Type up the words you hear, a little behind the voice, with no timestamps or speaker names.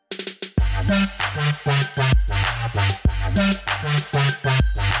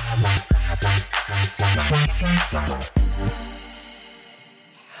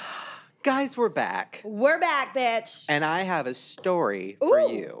Guys, we're back. We're back, bitch. And I have a story for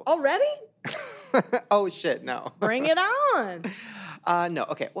you. Already? Oh, shit, no. Bring it on. No,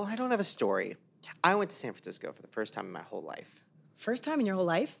 okay. Well, I don't have a story. I went to San Francisco for the first time in my whole life. First time in your whole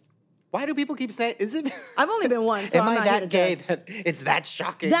life? Why do people keep saying, is it? I've only been once, so Am I'm I not that here to gay judge. that it's that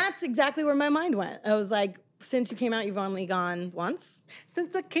shocking? That's exactly where my mind went. I was like, since you came out, you've only gone once?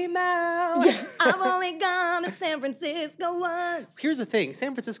 Since I came out. Yeah, I've only gone to San Francisco once. Here's the thing.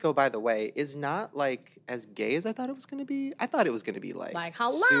 San Francisco, by the way, is not like as gay as I thought it was going to be. I thought it was going to be like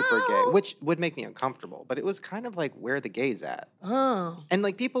hello? super gay, which would make me uncomfortable. But it was kind of like where the gay's at. Oh. And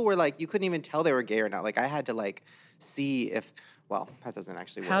like people were like, you couldn't even tell they were gay or not. Like I had to like see if, well, that doesn't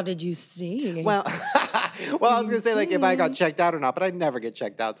actually work. How did you see? Well, I was going to say like if I got checked out or not, but I never get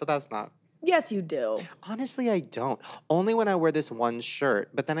checked out. So that's not. Yes, you do. Honestly, I don't. Only when I wear this one shirt.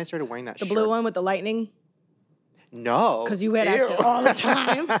 But then I started wearing that shirt. The blue one with the lightning? No. Because you wear that shit all the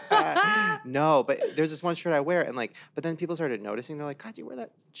time. No, but there's this one shirt I wear, and like, but then people started noticing. They're like, God, you wear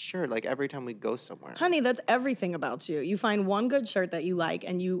that shirt like every time we go somewhere. Honey, that's everything about you. You find one good shirt that you like,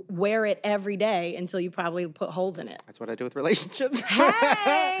 and you wear it every day until you probably put holes in it. That's what I do with relationships.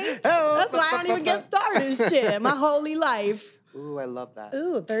 Hey! That's why I don't even get started in shit. My holy life. Ooh, I love that.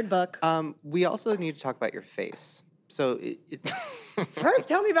 Ooh, third book. We also need to talk about your face. So First,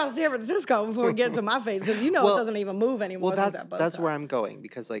 tell me about San Francisco before we get to my face, because you know it doesn't even move anymore. Well, since that's where I'm going,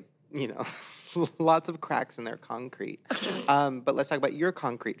 because like, you know, lots of cracks in their concrete. But let's talk about your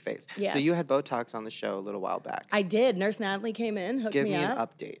concrete face. Yes. So you had Botox on the show a little while back. I did. Nurse Natalie came in, hooked Give me me up. an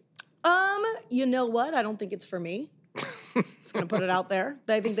update. You know what? I don't think it's for me. Just gonna put it out there.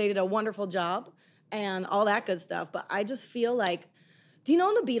 I think they did a wonderful job and all that good stuff. But I just feel like, do you know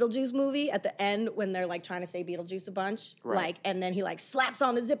in the Beetlejuice movie at the end when they're like trying to say Beetlejuice a bunch, like, and then he like slaps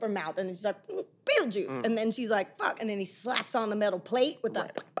on the zipper mouth and she's like Beetlejuice, and then she's like fuck, and then he slaps on the metal plate with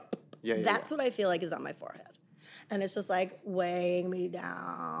the. That's what I feel like is on my forehead. And it's just like weighing me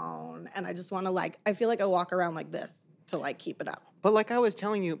down. And I just want to like, I feel like I walk around like this to like keep it up. But like I was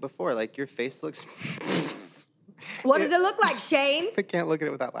telling you before, like your face looks... What does it look like, Shane? I can't look at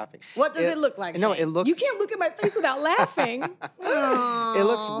it without laughing. What does it look like, No, Shane? it looks... You can't look at my face without laughing. It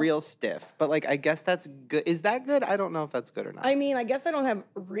looks real stiff. But like, I guess that's good. Is that good? I don't know if that's good or not. I mean, I guess I don't have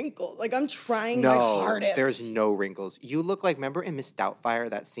wrinkles. Like, I'm trying my hardest. There's no wrinkles. You look like, remember in Miss Doubtfire,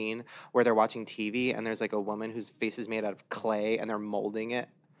 that scene where they're watching TV and there's like a woman whose face is made out of clay and they're molding it?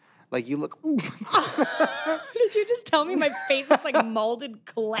 Like, you look... Did you just tell me my face looks like molded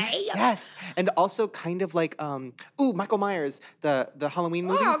clay? Yes. And also kind of like, Michael Myers, the Halloween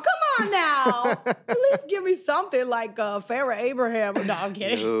movies. Oh, come on now. At least give me something like Farrah Abraham. No, I'm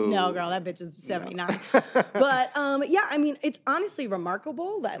kidding. No, girl, that bitch is 79. But, yeah, I mean, it's honestly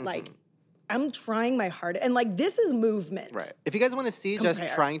remarkable that, like, I'm trying my hardest. And, like, this is movement. Right. If you guys want to see Jess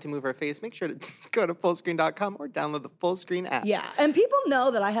trying to move her face, make sure to go to fullscreen.com or download the Fullscreen app. Yeah. And people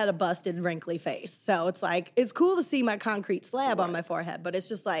know that I had a busted, wrinkly face. So it's like, it's cool to see my concrete slab on my forehead, but it's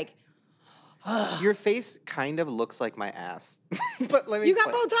just like, your face kind of looks like my ass. But let me You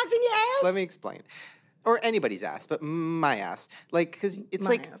explain. got Botox in your ass? Let me explain. Or anybody's ass, but my ass. Like, because it's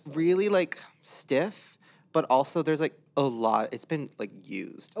My like ass. really like stiff, but also there's like a lot. It's been like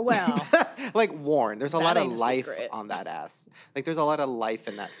used. Well. Like worn. There's a lot of ain't a life secret. on that ass. Like there's a lot of life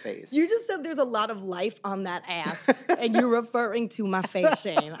in that face. You just said there's a lot of life on that ass, and you're referring to my face,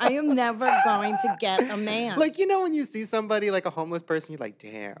 Shane. I am never going to get a man. Like, you know when you see somebody, like a homeless person, you're like,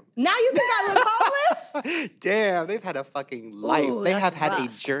 damn. Now you think I look homeless? Damn, they've had a fucking life. Ooh, they that's have had a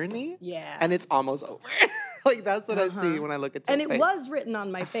rough. journey. Yeah. And it's almost over. Like, that's what I see when I look at their And it face. was written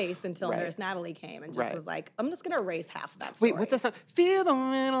on my face until Right. Nurse Natalie came and just Right. was like, I'm just going to erase half of that story. Wait, what's that song? Feel the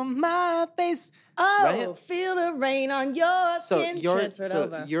rain on my face. Oh, Right? feel the rain on your skin. Transfer it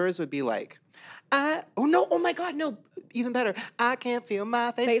over. Yours would be like, oh my God, no, even better. I can't feel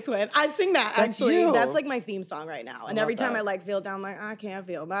my face. Face win. I sing that, That's actually. you. That's like my theme song right now. And love every time that. I like feel it down, I'm like, I can't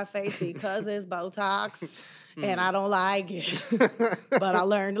feel my face because it's Botox. And I don't like it. But I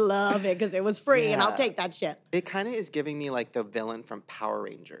learned to love it because it was free and I'll Yeah. take that shit. It kind of is giving me like the villain from Power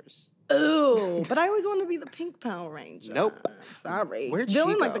Rangers. Ooh, but I always wanted to be the pink Power Ranger. Nope. Sorry. Where'd she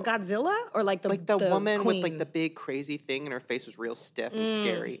Villain like the go? Godzilla or like the woman with queen? like the big crazy thing and her face was real stiff and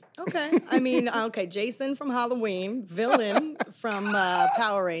scary. Okay. I mean, okay, Jason from Halloween, villain from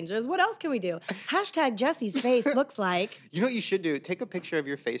Power Rangers. What else can we do? Hashtag Jesse's face looks like. You know what you should do? Take a picture of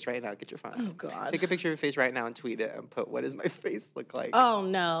your face right now. Get your phone. Oh, God. Take a picture of your face right now and tweet it and put, what does my face look like? Oh,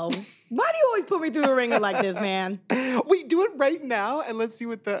 no. Why do you always put me through the ringer like this, man? Wait, do it right now and let's see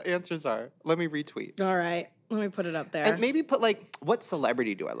what the answers pictures are. Let me retweet. All right. Let me put it up there. And maybe put like, what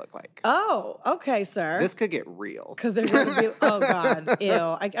celebrity do I look like? Oh, okay, sir. This could get real. Because they're going to be, oh, God, ew.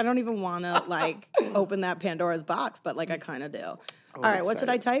 I don't even want to, like, open that Pandora's box, but, like, I kind of do. All right, what should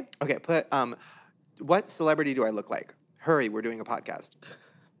I type? Okay, put, what celebrity do I look like? Hurry, we're doing a podcast.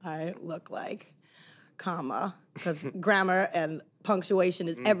 I look like, comma, because grammar and punctuation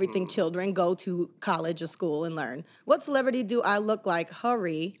is everything children go to college or school and learn. What celebrity do I look like?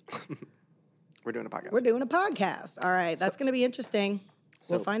 Hurry. We're doing a podcast. We're doing a podcast. All right, that's going to be interesting.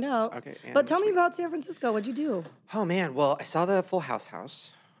 We'll find out. Okay. But tell me about San Francisco. What'd you do? Oh, man. Well, I saw the Full House,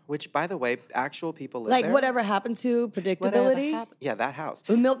 which, by the way, actual people live Like there. whatever happened to predictability? Yeah, that house.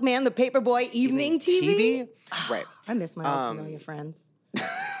 The Milkman, the Paperboy, evening TV? Right. I miss my old familiar friends.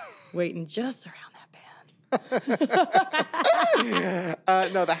 Waiting just around that band.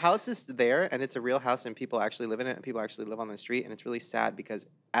 No, the house is there, and it's a real house, and people actually live in it, and people actually live on the street, and it's really sad because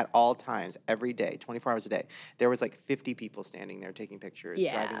at all times, every day, 24 hours a day, there was like 50 people standing there taking pictures,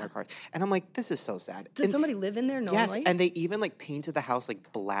 driving their cars, and I'm like, this is so sad. Does somebody live in there normally? Yes, and they even like painted the house like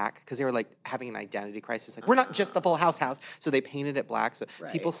black because they were like having an identity crisis. Like, we're not just the Full House, so they painted it black, so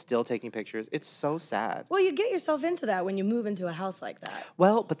people still taking pictures. It's so sad. Well, you get yourself into that when you move into a house like that.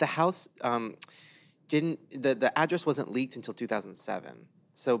 Well, but the house the address wasn't leaked until 2007.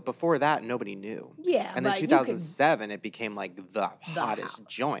 So before that, nobody knew. Yeah, and then 2007, it became like the hottest house.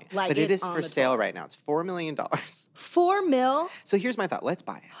 joint. Like, but it is on for the sale tour. right now. It's $4 million. $4 million? So here's my thought. Let's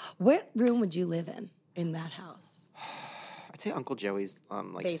buy it. What room would you live in that house? I'd say Uncle Joey's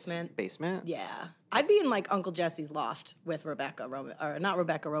like basement. Yeah, I'd be in like Uncle Jesse's loft with Rebecca, or not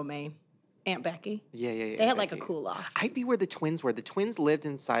Rebecca, Romaine. Aunt Becky. Yeah. They had like a cool loft. I'd be where the twins were. The twins lived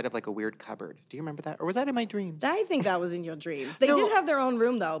inside of like a weird cupboard. Do you remember that? Or was that in my dreams? I think that was in your dreams. They did have their own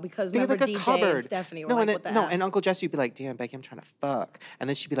room though, because remember like a DJ cupboard. and Stephanie were what the F? And Uncle Jesse would be like, damn, Becky, I'm trying to fuck. And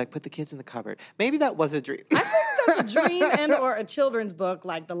then she'd be like, put the kids in the cupboard. Maybe that was a dream. I think that's a dream and or a children's book,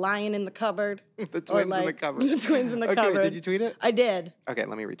 like The Lion in the Cupboard. The twins in the cupboard. The twins in the cupboard. Did you tweet it? I did. Okay,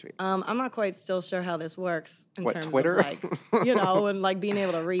 let me retweet. I'm not quite still sure how this works in terms Twitter? of like, and like being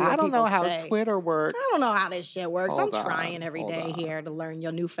able to read what I don't know people how say. Twitter works. I don't know how this shit works. Hold I'm trying every day here to learn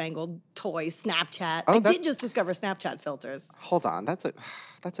your newfangled toys, Snapchat. I did just discover Snapchat filters. Hold on. That's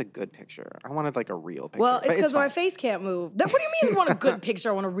a good picture. I wanted like a real picture. Well, it's because my face can't move. What do you mean you want a good picture?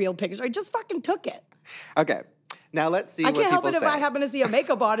 I want a real picture. I just fucking took it. Okay. Now let's see what people say. I can't help it if I happen to see a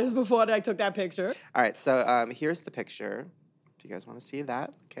makeup artist before I took that picture. All right. So here's the picture. Do you guys want to see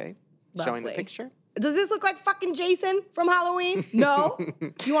that? Okay. Lovely. Showing the picture. Does this look like fucking Jason from Halloween? No.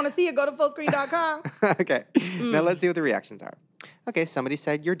 You want to see it? Go to fullscreen.com. Okay. Now let's see what the reactions are. Okay. Somebody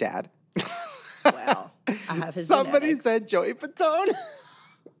said your dad. Well, I have his Somebody genetics. said Joey Fatone.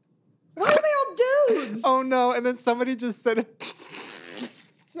 Why are they all dudes? Oh no! And then somebody just said a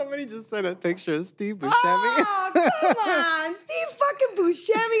picture of Steve Buscemi. Oh, come on. Steve fucking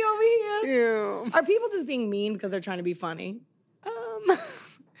Buscemi over here. Ew. Are people just being mean because they're trying to be funny?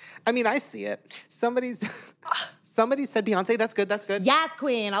 I mean, I see it. Somebody said Beyonce. That's good. That's good. Yes,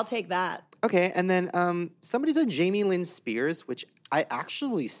 queen. I'll take that. Okay, and then somebody said Jamie Lynn Spears, which I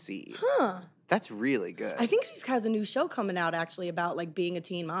actually see. Huh. That's really good. I think she has a new show coming out actually about like being a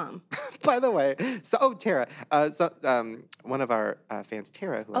teen mom. By the way, Tara, one of our fans,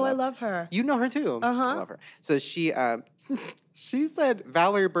 Tara, who I love her. You know her too. I love her. So she said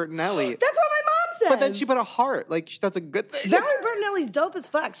Valerie Bertinelli. That's what my mom said. But then she put a heart. Like, that's a good thing. Valerie Bertinelli's dope as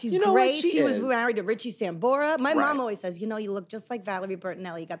fuck. She's great. She was married to Richie Sambora. My mom always says, you look just like Valerie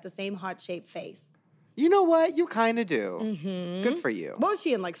Bertinelli. You got the same heart-shaped face. You know what? You kind of do. Mm-hmm. Good for you. What was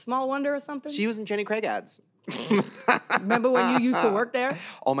she in, like Small Wonder or something? She was in Jenny Craig ads. Remember when you used to work there?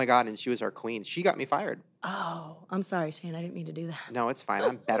 Oh my God, and she was our queen. She got me fired. Oh, I'm sorry, Shane. I didn't mean to do that. No, it's fine.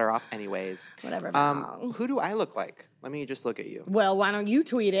 I'm better off anyways. Whatever. Who do I look like? Let me just look at you. Well, why don't you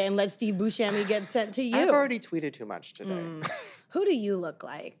tweet it and let Steve Buscemi get sent to you? I've already tweeted too much today. Who do you look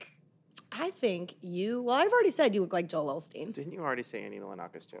like? I think I've already said you look like Joel Osteen. Didn't you already say Andy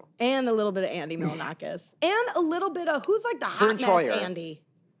Milonakis too? And a little bit of Andy Milonakis. And a little bit of, who's like the hot mess Troyer. Andy?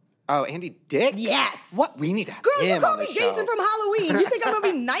 Oh, Andy Dick? Yes. What? We need to have Girl, him you call on me the Jason show. from Halloween. You think I'm going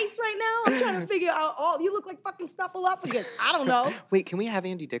to be nice right now? I'm trying to figure out you look like fucking Snuffleupagus. I don't know. Wait, can we have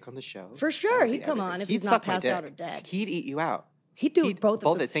Andy Dick on the show? For sure. He'd come on if he's not suck my passed out dick. or dead. He'd eat you out. He'd do both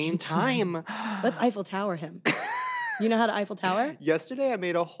at the same time. Let's Eiffel Tower him. You know how to Eiffel Tower? Yesterday, I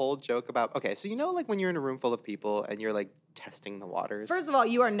made a whole joke about, so like when you're in a room full of people and you're like testing the waters? First of all,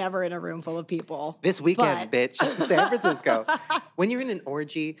 you are never in a room full of people. This weekend, bitch, San Francisco. When you're in an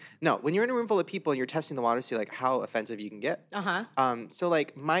orgy, when you're in a room full of people and you're testing the waters, see like how offensive you can get. Uh-huh. So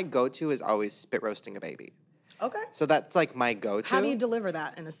like my go-to is always spit roasting a baby. Okay. So that's like my go-to. How do you deliver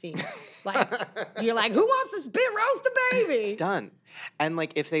that in a scene? Like, you're like, who wants to spit roast a baby? Done. And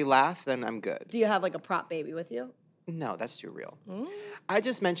like, if they laugh, then I'm good. Do you have like a prop baby with you? No, that's too real. I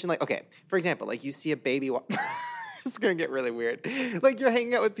just mentioned like, okay, for example, like you see a baby. It's going to get really weird. Like, you're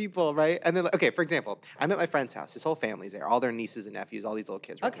hanging out with people, right? And then, like, okay, for example, I'm at my friend's house. His whole family's there. All their nieces and nephews, all these little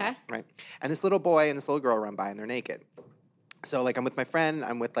kids. Right? And this little boy and this little girl run by, and they're naked. So, like, I'm with my friend.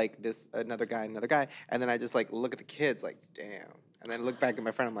 I'm with, like, another guy. And then I just, like, look at the kids, like, damn. And then look back at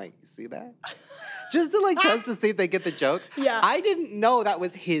my friend. I'm like, you see that? Just to, like, test to see if they get the joke. Yeah. I didn't know that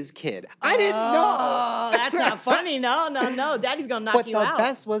was his kid. I didn't know. Oh, that's not funny. No. Daddy's going to knock you out. But the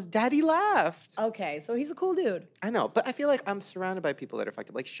best was Daddy laughed. Okay, so he's a cool dude. I know, but I feel like I'm surrounded by people that are fucked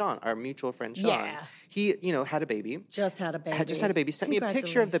up. Like Sean, our mutual friend Sean. Yeah. He, had a baby. Just had a baby. Sent me a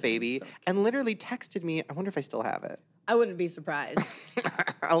picture of the baby, and literally texted me. I wonder if I still have it. I wouldn't be surprised.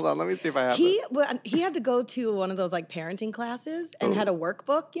 Hold on, let me see if I have it. He had to go to one of those like parenting classes and had a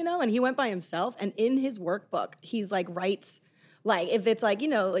workbook, and he went by himself. And in his workbook, he's like writes like if it's like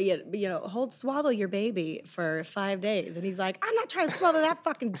swaddle your baby for 5 days, and he's like, I'm not trying to swaddle that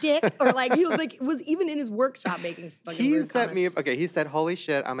fucking dick, or like he was even in his workshop making fucking weird comments. He said, holy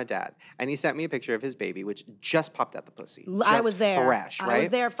shit, I'm a dad, and he sent me a picture of his baby, which just popped out the pussy. I was there, fresh, right? I was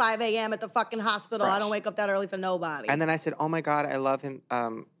there 5 a.m. at the fucking hospital. Fresh. I don't wake up that early for nobody. And then I said, oh my God, I love him.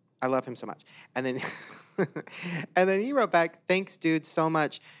 I love him so much. And then and then he wrote back, thanks, dude, so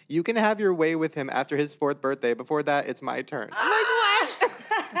much. You can have your way with him after his 4th birthday. Before that, it's my turn. I'm like,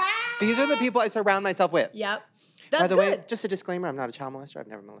 what? These are the people I surround myself with. Yep. That's By the good. way, just a disclaimer, I'm not a child molester. I've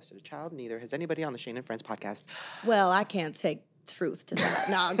never molested a child. Neither has anybody on the Shane and Friends podcast. Well, I can't take truth to that.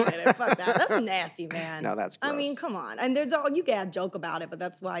 No, I'm kidding. Fuck that. That's nasty, man. No, that's gross. I mean, come on. And you can joke about it, but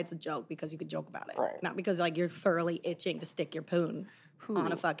that's why it's a joke, because you could joke about it. Right. Not because like you're thoroughly itching to stick your poon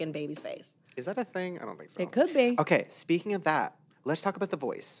on a fucking baby's face. Is that a thing? I don't think so. It could be. Okay, speaking of that, let's talk about The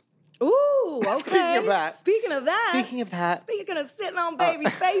Voice. Ooh, okay. Speaking of that. Speaking of sitting on babies'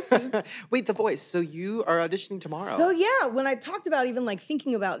 faces. Wait, The Voice. So you are auditioning tomorrow. So yeah, when I talked about even like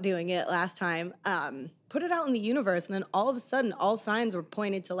thinking about doing it last time, put it out in the universe, and then all of a sudden, all signs were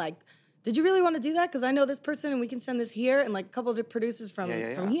pointed to like, did you really want to do that? Because I know this person, and we can send this here, and like a couple of the producers from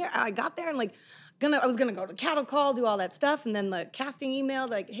here. I got there and like. I was gonna go to cattle call, do all that stuff, and then the casting email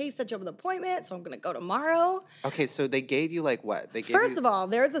like, "Hey, set you up an appointment." So I'm gonna go tomorrow. Okay, so they gave you like what? First of all,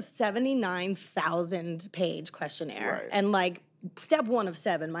 there's a 79,000 page questionnaire, right. And like step 1 of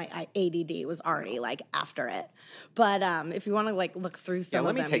 7, my ADD was already like after it. But if you want to like look through some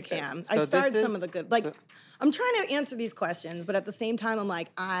of them, you can. So I started some of the good like. I'm trying to answer these questions, but at the same time, I'm like,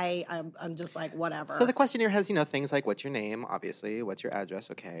 I'm just like, whatever. So the questionnaire has, things like, what's your name, obviously, what's your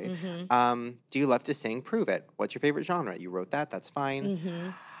address, okay. Mm-hmm. Do you love to sing? Prove it. What's your favorite genre? You wrote that, that's fine. Mm-hmm.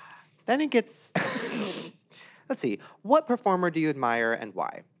 Then it gets, let's see, what performer do you admire and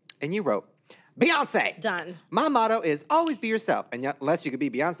why? And you wrote, Beyonce. Done. My motto is always be yourself, and unless you could be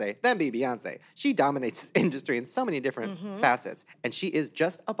Beyonce, then be Beyonce. She dominates this industry in so many different facets, and she is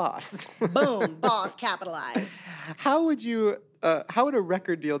just a boss. Boom, boss capitalized. How would a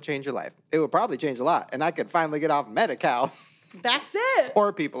record deal change your life? It would probably change a lot, and I could finally get off Medi-Cal. That's it.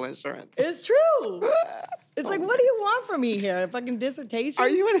 Poor people insurance. It's true. It's like, what do you want from me here? A fucking dissertation? Are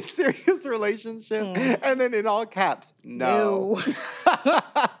you in a serious relationship? And then in all caps, no.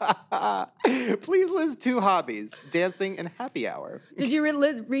 Please list 2 hobbies, dancing and happy hour. Did you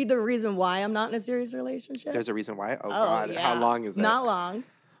read the reason why I'm not in a serious relationship? There's a reason why? Oh God, yeah. How long is it? Not long.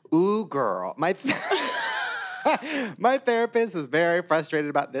 Ooh, girl. My therapist is very frustrated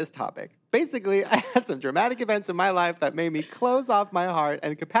about this topic. Basically, I had some dramatic events in my life that made me close off my heart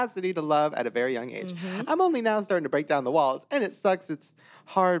and capacity to love at a very young age. I'm only now starting to break down the walls, and it sucks. It's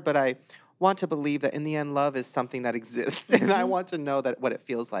hard, but I want to believe that in the end, love is something that exists, and I want to know that what it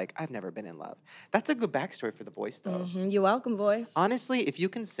feels like. I've never been in love. That's a good backstory for The Voice, though. You're welcome, Voice. Honestly, if you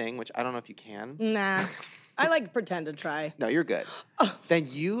can sing, which I don't know if you can. Nah. I like pretend to try. No, you're good. Then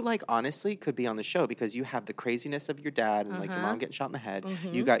you, honestly could be on the show because you have the craziness of your dad and, your mom getting shot in the head.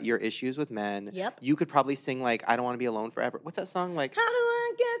 You got your issues with men. Yep. You could probably sing, I don't want to be alone forever. What's that song? How do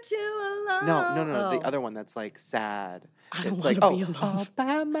I get you alone? No. The other one that's, sad. I don't want to be alone. All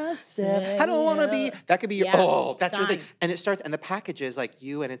by myself. I don't want to be. That could be your, that's your thing. And it starts, and the package is,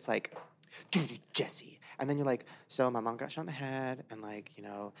 you, and it's Jesse. And then you're like, so my mom got shot in the head, and I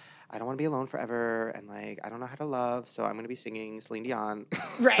don't want to be alone forever, and I don't know how to love, so I'm going to be singing Celine Dion.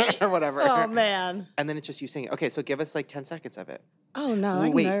 Right. Or whatever. Oh, man. And then it's just you singing. Okay, so give us 10 seconds of it. Oh, no,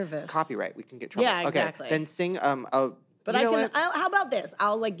 I'm nervous. Copyright. We can get trouble. Yeah, exactly. Okay, then sing But how about this?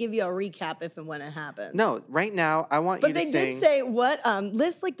 I'll like give you a recap if and when it happens. No, right now I want you to sing. But they did say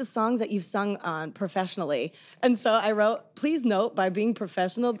list like the songs that you've sung on professionally. And so I wrote, please note by being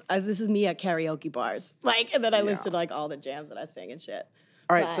professional, this is me at karaoke bars. Like, and then I listed like all the jams that I sing and shit.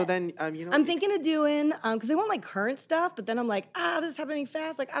 All right, so then, I'm thinking of doing, because they want like current stuff, but then I'm like, this is happening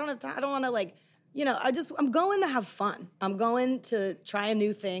fast. Like, I don't have time. I don't want to like, I'm going to have fun. I'm going to try a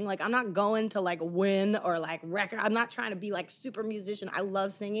new thing. Like, I'm not going to, like, win or, like, record. I'm not trying to be, like, super musician. I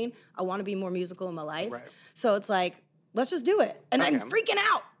love singing. I want to be more musical in my life. Right. So it's like, let's just do it. And I'm freaking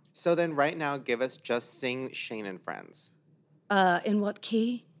out. So then right now, give us Just Sing Shane and Friends. In what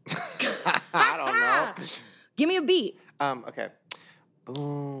key? I don't know. Give me a beat. Okay.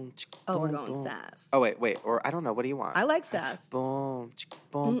 Boom. Oh, we're going sass. Oh, wait. Or I don't know. What do you want? I like sass. Boom.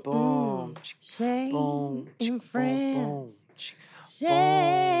 Boom. Boom. Shane and Friends.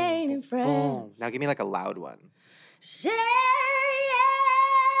 Shane and Friends. Now give me like a loud one. Shane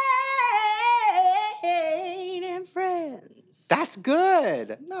and Friends. That's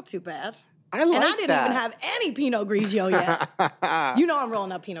good. Not too bad. I like that. And I didn't even have any Pinot Grigio yet. You know I'm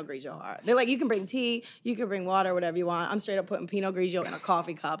rolling up Pinot Grigio hard. They're like, you can bring tea, you can bring water, whatever you want. I'm straight up putting Pinot Grigio in a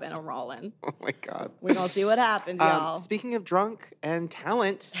coffee cup and I'm rolling. Oh, my God. We're going to see what happens, y'all. Speaking of drunk and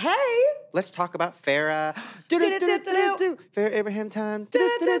talent. Hey. Let's talk about Farrah. Farrah Abraham time.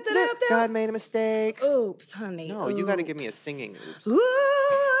 God made a mistake. Oops, honey. No, you got to give me a singing oops.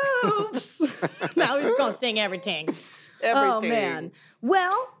 Oops. Now we're just going to sing everything. Oh, man.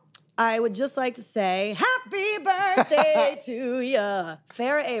 Well, I would just like to say, happy birthday to ya.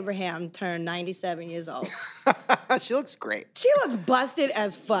 Farrah Abraham turned 97 years old. She looks great. She looks busted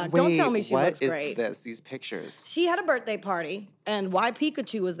as fuck. Don't tell me she looks great. What is this? These pictures. She had a birthday party, and why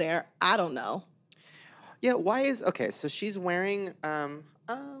Pikachu was there, I don't know. Yeah, why is... Okay, so she's wearing... what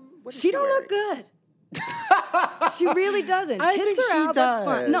is she don't look good. She really doesn't. Tits are out, that's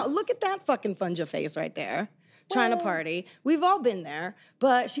fun. No, look at that fucking funja face right there. Trying to party. We've all been there,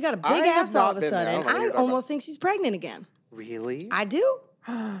 but she got a big ass all of a sudden. I almost think she's pregnant again. Really? I do.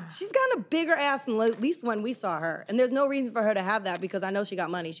 She's gotten a bigger ass than at least when we saw her. And there's no reason for her to have that because I know she got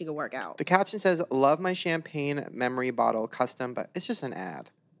money. She could work out. The caption says, love my champagne memory bottle custom, but it's just an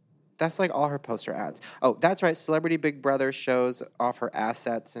ad. That's like all her poster ads. Oh, that's right. Celebrity Big Brother shows off her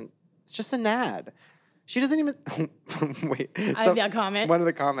assets, and it's just an ad. She doesn't even... Wait. I have that comment. One of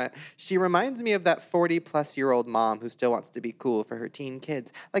the comment. She reminds me of that 40-plus-year-old mom who still wants to be cool for her teen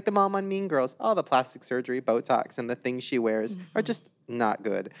kids. Like the mom on Mean Girls. All the plastic surgery, Botox, and the things she wears are just not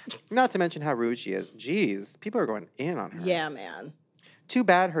good. Not to mention how rude she is. Jeez, people are going in on her. Yeah, man. Too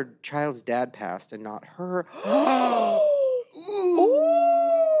bad her child's dad passed and not her.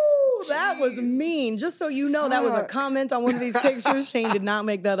 Ooh, that was mean. Just so you know, that was a comment on one of these pictures. Shane did not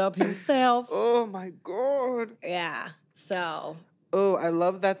make that up himself. Oh, my God. Yeah, so... Oh, I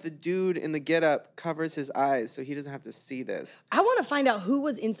love that the dude in the getup covers his eyes so he doesn't have to see this. I want to find out who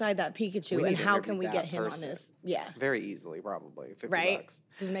was inside that Pikachu and how can we get him on this. Yeah. Very easily, probably. $50. Right?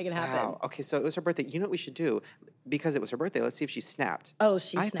 Just make it happen. Wow. Okay, so it was her birthday. You know what we should do? Because it was her birthday, let's see if she snapped. Oh,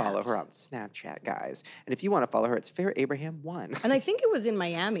 she snapped. I follow her on Snapchat, guys. And if you want to follow her, it's Farrah Abraham 1. And I think it was in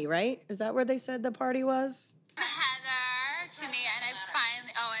Miami, right? Is that where they said the party was? Heather to me, and I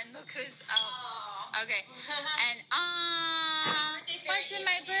finally... Oh, and look who's... Oh, okay. And, what's in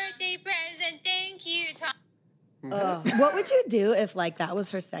my birthday present? Thank you, Tom. What would you do if, like, that was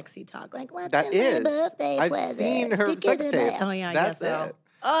her sexy talk? Like, what's in my birthday I've present? seen her sex tape. Oh, yeah, I guess so.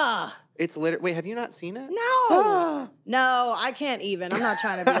 It's literally... Wait, have you not seen it? No. No, I can't even. I'm not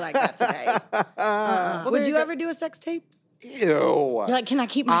trying to be like that today. Well, would you ever do a sex tape? Ew. You're like, can I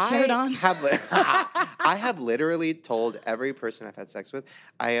keep my shirt on? I have literally told every person I've had sex with,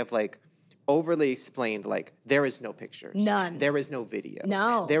 I have, like... overly explained, like, there is no pictures. None. There is no video.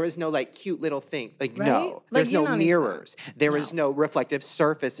 No. There is no, like, cute little thing. Like, right? no. Like, There's no mirrors. There is no reflective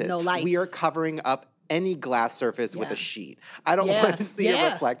surfaces. No lights. We are covering up any glass surface with a sheet. I don't want to see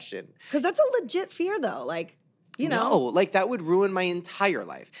a reflection. Because that's a legit fear, though. Like, you know. No, like, that would ruin my entire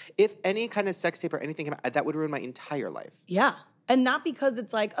life. If any kind of sex tape or anything came out, that would ruin my entire life. Yeah. And not because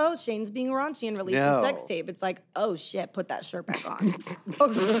it's like, oh, Shane's being raunchy and released a sex tape. It's like, oh, shit, put that shirt back on.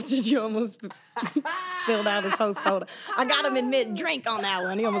 Oh, did you almost spilled out his whole soda? I got him in mid-drink on that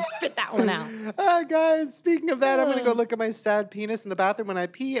one. He almost spit that one out. Guys, speaking of that, I'm going to go look at my sad penis in the bathroom when I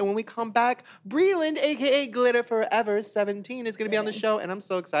pee. And when we come back, Breland, a.k.a. GlitterForever17, is going to be on the show. And I'm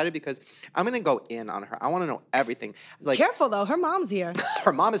so excited because I'm going to go in on her. I want to know everything. Like, careful, though. Her mom's here.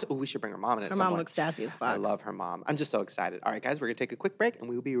 Her mom is... Oh, we should bring her mom in at Her some mom point. looks sassy as fuck. I love her mom. I'm just so excited. All right, guys, we're going to take a quick break, and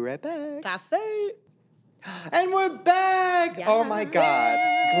we will be right back. That's it. And we're back! Yes. Oh, my God.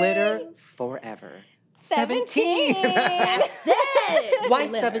 Glitter Forever. 17. That's it. Why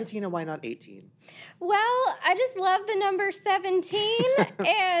Glitter. 17 and why not 18? Well, I just love the number 17.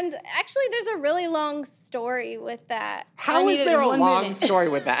 And actually, there's a really long story with that. How is there a long story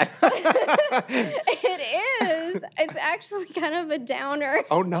with that? It is. It's actually kind of a downer.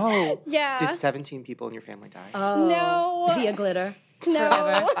 Oh, no. Yeah. Did 17 people in your family die? Oh, No. Via glitter.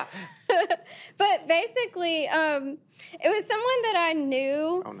 No. But basically, it was someone that I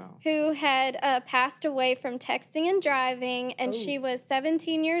knew who had passed away from texting and driving, and she was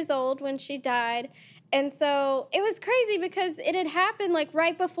 17 years old when she died. And so it was crazy because it had happened like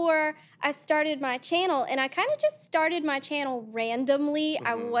right before I started my channel, and I kind of just started my channel randomly.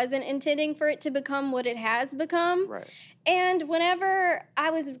 I wasn't intending for it to become what it has become. Right. And whenever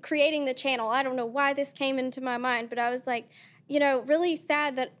I was creating the channel, I don't know why this came into my mind, but I was like, really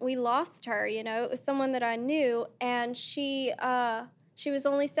sad that we lost her. It was someone that I knew, and she was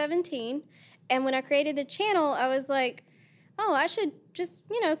only 17. And when I created the channel, I was like, oh, I should just,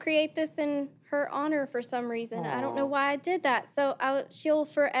 create this in her honor for some reason. Aww. I don't know why I did that. So she'll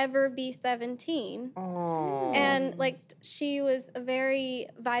forever be 17. Aww. And she was a very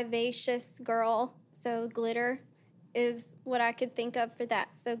vivacious girl. So glitter is what I could think of for that.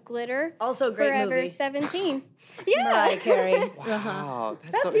 So glitter. Also a great forever movie. 17. Yeah. Mariah Carey. Wow.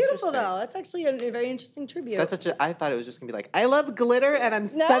 That's so beautiful, though. That's actually a very interesting tribute. I thought it was just going to be like, I love glitter and I'm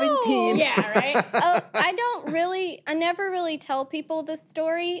 17. Yeah, right? I never really tell people this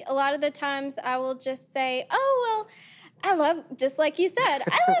story. A lot of the times I will just say, oh, well, I love, just like you said,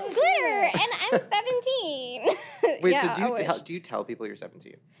 I love glitter and I'm 17. Wait, Yeah, so do you tell people you're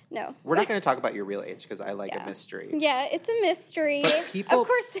 17? No. We're not going to talk about your real age because I like a mystery. Yeah, it's a mystery. But people, of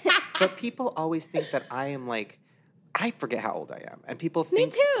course. But people always think that I am I forget how old I am. And people think,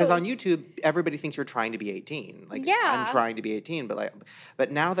 Me too. because on YouTube, everybody thinks you're trying to be 18. Yeah. I'm trying to be 18, but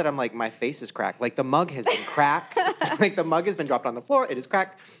now that I'm my face is cracked, the mug has been cracked, the mug has been dropped on the floor, it is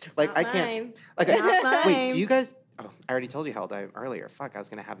cracked. Not I can't. Not mine. Wait, do you guys? Oh, I already told you how old I am earlier. Fuck, I was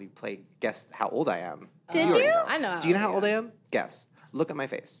gonna have you guess how old I am. Did you? I know. Do you know how old I am? Guess. Look at my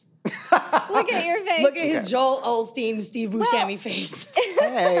face. Look at your face. Look at his Joel Osteen, Steve Buscemi face.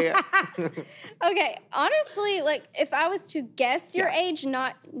 Hey. Okay, honestly, if I was to guess your age,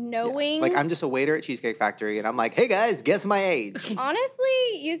 not knowing. I'm just a waiter at Cheesecake Factory, and I'm like, hey guys, guess my age.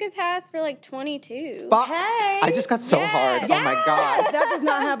 Honestly, you could pass for 22. Fuck. Hey. I just got so hard. Yes. Oh my God. That does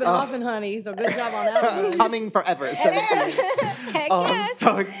not happen often, honey. So good job on that one. Coming forever, 17. Heck Oh, yes. I'm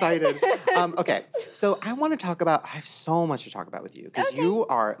so excited. Okay, so I want to talk about, I have so much to talk about with you because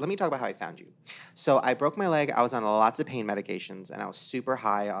let me talk about how I found you. So I broke my leg. I was on lots of pain medications and I was super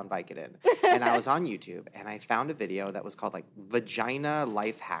high on Vicodin. And I was on YouTube and I found a video that was called Vagina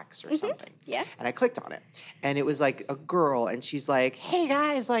Life Hacks or something. Yeah. And I clicked on it and it was a girl and she's like, hey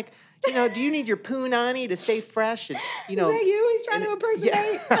guys, do you need your punani to stay fresh? And, Is that you he's trying to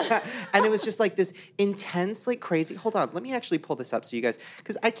impersonate? Yeah. And it was just this intense, crazy. Hold on. Let me actually pull this up so you guys,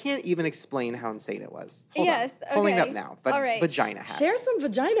 because I can't even explain how insane it was. Hold on. Pulling okay. up now. All right. Vagina hacks. Share some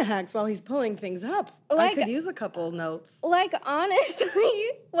vagina hacks while he's pulling things up. I could use a couple notes. Honestly,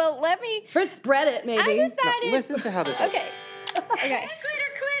 well, let me. First, spread it, maybe. I decided. No, listen to how this is. Okay. Okay.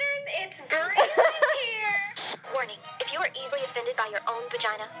 Glitters, it's Bree here. Warning, if you are easily offended by your own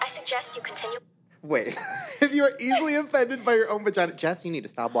vagina, I suggest you continue. Wait. If you are easily offended by your own vagina, Jess, you need to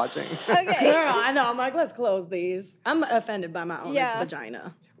stop watching. Okay. Girl, I know. I'm like, let's close these. I'm offended by my own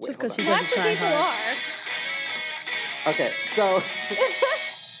vagina. Wait, Just because she hold doesn't Lots of try people hard. are. Okay, so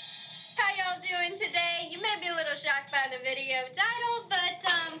How y'all doing today? You may be a little shocked by the video title, but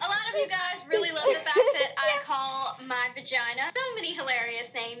a lot of you guys really love the fact that I call my vagina so many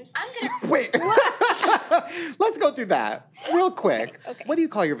hilarious names. I'm gonna wait. Let's go through that real quick. Okay. What do you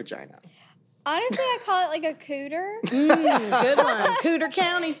call your vagina? honestly I call it a cooter. Good one. Cooter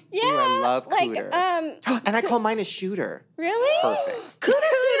County. Yeah, Ooh, I love cooter. And I call mine a shooter. Really? Perfect. Cooter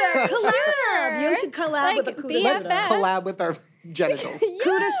Shooter. Collab. Shooter. You should collab with a Cooter BFF. Shooter. Collab with our genitals.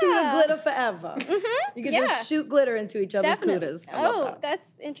 Cooter Shooter Glitter Forever. You can Yeah. just shoot glitter into each other's Definitely. cooters. Oh, that. that's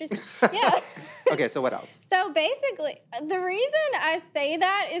interesting. Yeah. Okay, so what else? So basically, the reason I say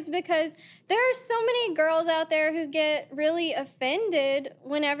that is because there are so many girls out there who get really offended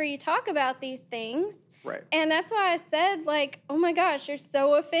whenever you talk about these things. Right. And that's why I said, oh my gosh, you're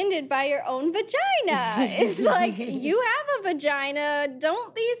so offended by your own vagina. It's you have a vagina.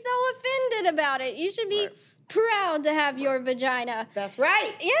 Don't be so offended about it. You should be proud to have your vagina. That's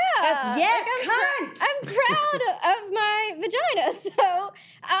right. Yeah. Yes, cunt. I'm proud of my vagina. So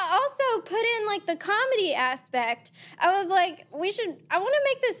I also put in the comedy aspect. I was like, I want to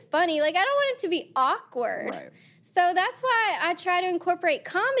make this funny. I don't want it to be awkward. Right. So that's why I try to incorporate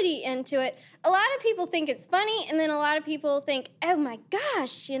comedy into it. A lot of people think it's funny, and then a lot of people think, oh my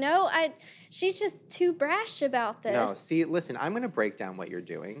gosh, she's just too brash about this. No, see, listen, I'm going to break down what you're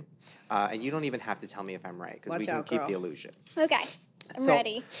doing, and you don't even have to tell me if I'm right, because we can keep the illusion. Okay, I'm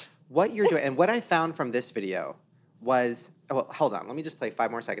ready. What you're doing, and what I found from this video was, well, hold on, let me just play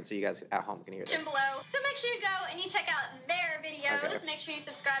 5 more seconds so you guys at home can hear this. Below. So make sure you go and you check out their videos. Okay. Make sure you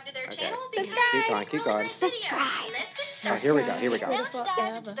subscribe to their channel. Keep going. Let's get started. Here we go. Now to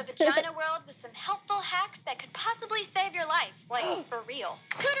dive into the vagina world with some helpful hacks that could possibly save your life, like for real.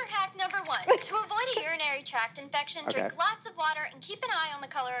 Cooter hack number 1. To avoid a urinary tract infection, drink lots of water and keep an eye on the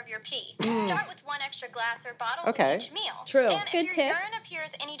color of your pee. Start with 1 extra glass or bottle with each meal. True. And if your urine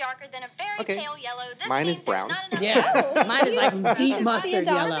appears any darker than a very pale yellow, this Mine means is brown. there's not enough Mine is like deep mustard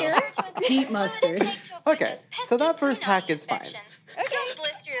yellow. Deep mustard. Okay, so that first hack is fine. Don't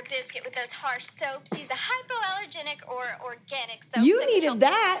blister your biscuit with those harsh soaps. Use a hypoallergenic or organic soap. You needed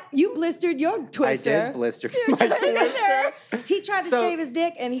that. You blistered your twister. I did blister my twister. He tried to shave his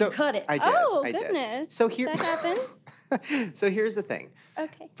dick and he cut it. I did. Oh, I goodness. Did. So here, that happens? So here's the thing.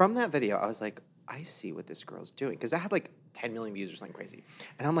 Okay. From that video, I was like, I see what this girl's doing. Because I had like 10 million views or something crazy.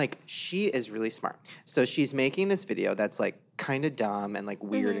 And I'm like, she is really smart. So she's making this video that's like kind of dumb and like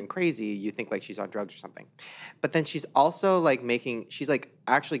weird and crazy. You think like she's on drugs or something. But then she's also like she's like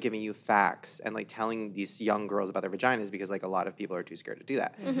actually giving you facts and like telling these young girls about their vaginas because like a lot of people are too scared to do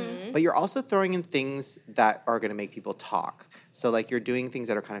that. But you're also throwing in things that are going to make people talk. So like you're doing things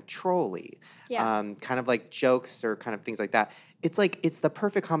that are kind of trolly, kind of like jokes or kind of things like that. It's like, it's the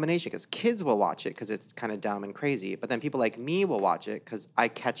perfect combination because kids will watch it because it's kind of dumb and crazy. But then people like me will watch it because I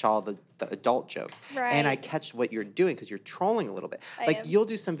catch all the adult jokes. Right. And I catch what you're doing because you're trolling a little bit. You'll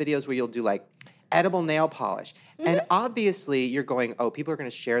do some videos where you'll do like edible nail polish. And obviously you're going, oh, people are going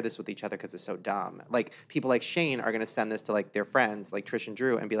to share this with each other because it's so dumb. Like people like Shane are going to send this to like their friends, like Trish and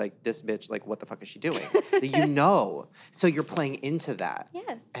Drew, and be like, this bitch, like what the fuck is she doing? So you're playing into that.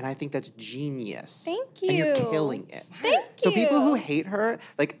 Yes. And I think that's genius. Thank you. And you're killing it. Thank you. So people who hate her,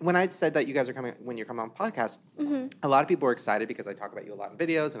 like when I said that you guys are coming, when you're coming on podcast, a lot of people were excited because I talk about you a lot in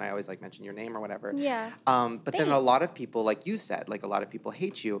videos and I always like mention your name or whatever. Yeah. But then a lot of people, like you said, like a lot of people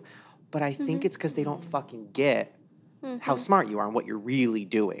hate you. But I think it's because they don't fucking get how smart you are and what you're really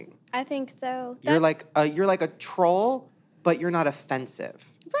doing. I think so. You're like a troll, but you're not offensive.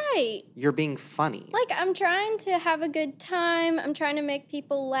 Right. You're being funny. Like I'm trying to have a good time. I'm trying to make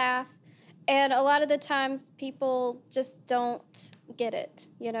people laugh. And a lot of the times people just don't get it.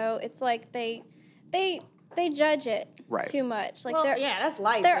 You know, it's like they judge it too much. Like that's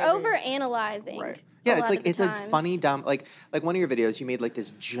life. They're over analyzing. Right. Yeah, it's like funny, dumb. Like one of your videos, you made like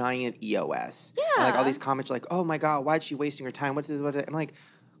this giant EOS. Yeah. And like all these comments are like, oh my God, why is she wasting her time? What's this? What? I'm like,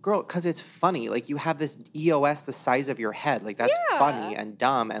 girl, because it's funny. Like you have this EOS the size of your head. Like that's funny and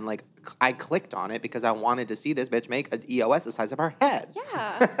dumb. And like I clicked on it because I wanted to see this bitch make an EOS the size of her head.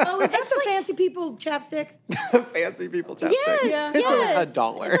 Yeah. Oh, is that the fancy people chapstick? Fancy people chapstick. Yes, It's like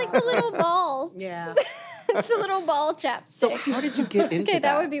 $1. It's like the little balls. Yeah. The little ball chapstick. So how did you get into that? Okay,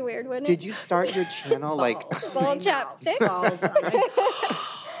 that would be weird, wouldn't it? Did you start your channel like... Ball chapstick?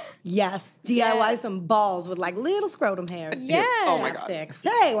 Yes. DIY some balls with like little scrotum hairs. Yes. Oh my God.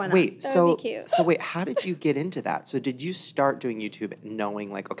 Hey, why not? Wait, That would be cute. So wait, how did you get into that? So did you start doing YouTube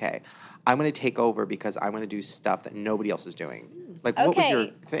knowing like, okay, I'm going to take over because I'm going to do stuff that nobody else is doing? Like, what was your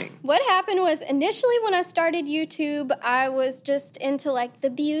thing? What happened was initially when I started YouTube, I was just into like the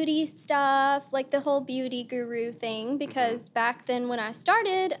beauty stuff, like the whole beauty guru thing, because back then when I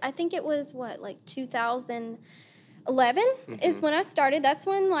started, I think it was like 2011 is when I started. That's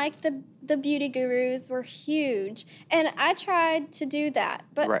when like the beauty gurus were huge. And I tried to do that.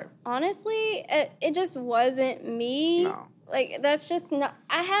 But honestly, it just wasn't me. No. Like, that's just not,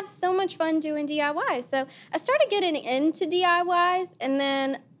 I have so much fun doing DIYs. So I started getting into DIYs, and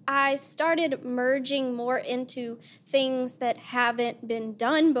then I started merging more into things that haven't been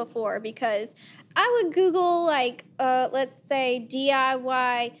done before, because I would Google, like, let's say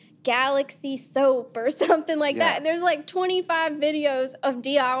DIY Galaxy soap or something like that. There's like 25 videos of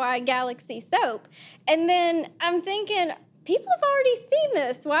DIY Galaxy soap. And then I'm thinking, people have already seen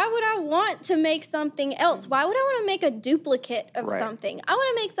this. Why would I want to make something else? Why would I want to make a duplicate of something? I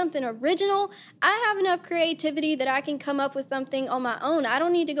want to make something original. I have enough creativity that I can come up with something on my own. I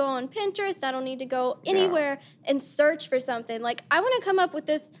don't need to go on Pinterest. I don't need to go anywhere and search for something. Like, I want to come up with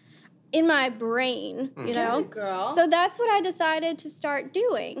this in my brain, you know? Girl. So that's what I decided to start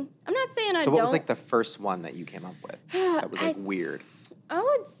doing. I'm not saying I don't. So what was like the first one that you came up with that was like weird? I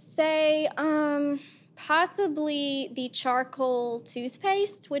would say possibly the charcoal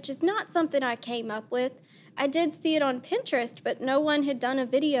toothpaste, which is not something I came up with. I did see it on Pinterest, but no one had done a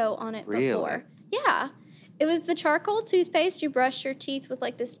video on it before. Yeah. It was the charcoal toothpaste. You brush your teeth with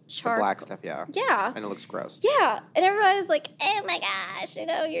like this charcoal. The black stuff, yeah. Yeah. And it looks gross. Yeah. And everybody was like, oh my gosh,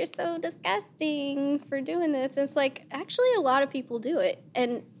 you're so disgusting for doing this. And it's like, actually, a lot of people do it.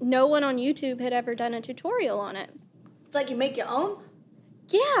 And no one on YouTube had ever done a tutorial on it. It's like you make your own?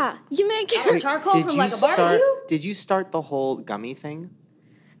 Yeah. You make your charcoal from like a barbecue? Did you start the whole gummy thing?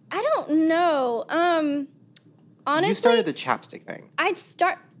 I don't know. Honestly. You started the chapstick thing.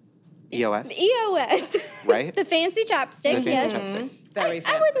 EOS. Right? The fancy chapstick, yes. Chapstick. Very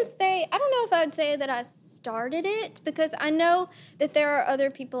fancy. I don't know if I would say that I started it, because I know that there are other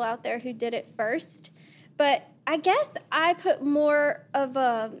people out there who did it first. But I guess I put more of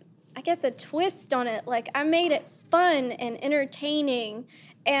a twist on it. Like, I made it fun and entertaining,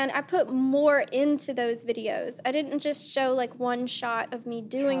 and I put more into those videos. I didn't just show like one shot of me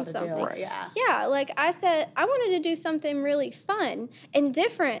doing something. Right. Yeah, like I said, I wanted to do something really fun and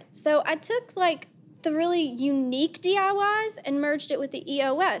different. So I took like the really unique DIYs and merged it with the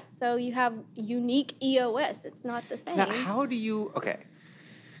EOS. So you have unique EOS. It's not the same. Now, how do you, okay.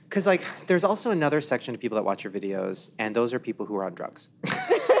 Because like there's also another section of people that watch your videos, and those are people who are on drugs.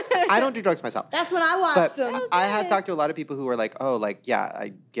 I don't do drugs myself. That's when I watched them. Okay. I have talked to a lot of people who are like, oh, like, yeah,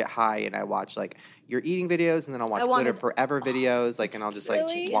 I get high and I watch like your eating videos, and then I'll watch GlitterForever videos, like, and I'll just like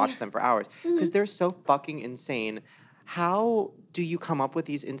watch them for hours because they're so fucking insane. How do you come up with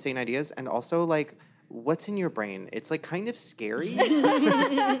these insane ideas? And also, like, what's in your brain? It's like kind of scary.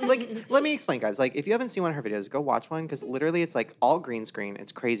 Like, let me explain, guys. Like, if you haven't seen one of her videos, go watch one, because literally it's like all green screen.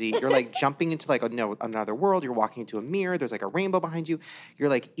 It's crazy. You're like jumping into like another world. You're walking into a mirror. There's like a rainbow behind you. You're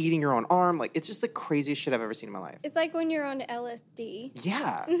like eating your own arm. Like, it's just the craziest shit I've ever seen in my life. It's like when you're on LSD.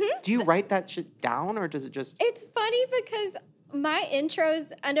 Yeah. Do you write that shit down, or does it just... It's funny because my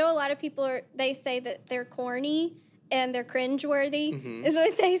intros, I know a lot of people they say that they're corny and they're cringeworthy, is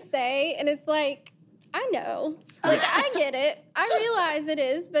what they say. And it's like, I know. Like, I get it. I realize it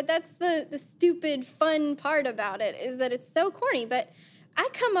is, but that's the stupid fun part about it, is that it's so corny. But I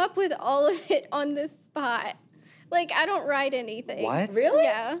come up with all of it on the spot. Like, I don't write anything. What? Really?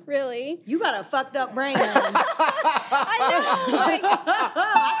 Yeah, really. You got a fucked up brain. I know. Like, I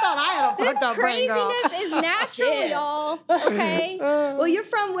thought I had a fucked up brain, girl. craziness is natural, Shit. y'all. Okay? Well, you're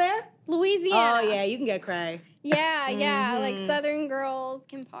from where? Louisiana. Oh, yeah, you can get cray. Yeah. Like, Southern girls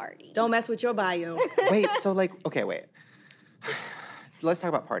can party. Don't mess with your bayou. Wait, so like, okay, wait. Let's talk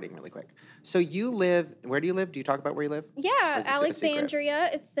about partying really quick. So you live, where do you live? Do you talk about where you live? Yeah,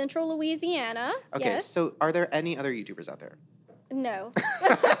 Alexandria. It's central Louisiana. Okay, yes. So are there any other YouTubers out there? No.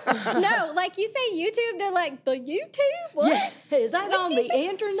 No, like you say YouTube, they're like, the YouTube? What? Yeah, is that on the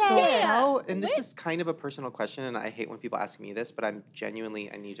internet? So how, and this is kind of a personal question, and I hate when people ask me this, but I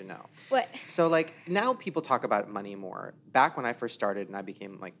need to know. What? So like now people talk about money more. Back when I first started and I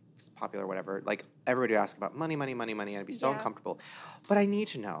became like popular or whatever, like everybody would ask about money, and I'd be so uncomfortable. But I need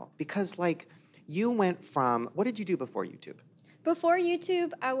to know, because like you went from, what did you do before YouTube? Before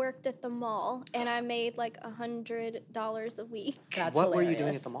YouTube, I worked at the mall, and I made like $100 a week. That's what hilarious. were you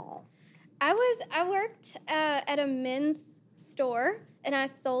doing at the mall? I worked at a men's store, and I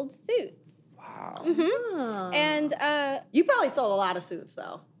sold suits. Wow. Oh. And you probably sold a lot of suits,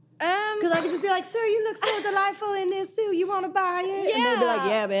 though. Because I could just be like, sir, you look so delightful in this suit. You want to buy it? And they'd be like,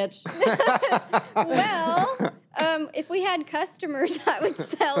 yeah, bitch. Well, if we had customers, I would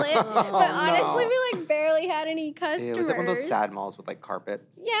sell it. But honestly, we like barely had any customers. It was like one of those sad malls with like carpet.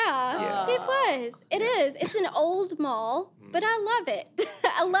 Yeah, it was. It is. It's an old mall, but I love it.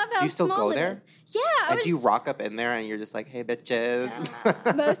 I love how small it is. Do you still go there? Yeah. Do you rock up in there and you're just like, hey, bitches?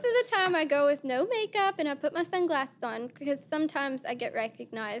 Most of the time I go with no makeup and I put my sunglasses on, because sometimes I get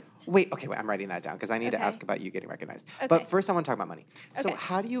recognized. Wait, I'm writing that down because I need to ask about you getting recognized. Okay. But first I want to talk about money. So Okay.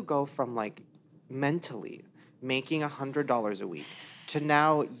 how do you go from like mentally making $100 a week to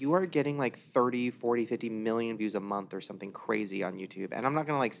now you are getting like 30, 40, 50 million views a month or something crazy on YouTube? And I'm not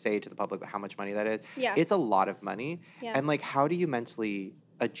going to like say to the public how much money that is. Yeah. It's a lot of money. Yeah. And like, how do you mentally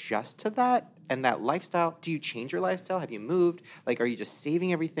adjust to that and that lifestyle? Do you change your lifestyle? Have you moved? Like, are you just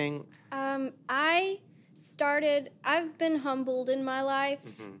saving everything? I've been humbled in my life.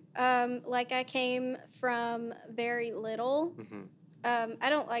 Like, I came from very little. I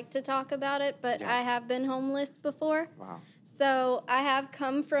don't like to talk about it, but I have been homeless before. Wow. So I have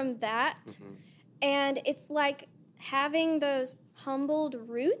come from that. And it's like having those humbled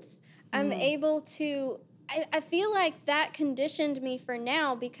roots. I'm able to, I feel like that conditioned me for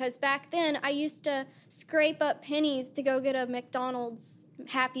now, because back then I used to scrape up pennies to go get a McDonald's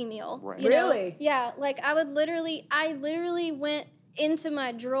Happy Meal. Right. You know? Really? Yeah. Like I literally went into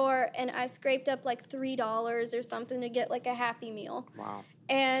my drawer and I scraped up like $3 or something to get like a Happy Meal. Wow.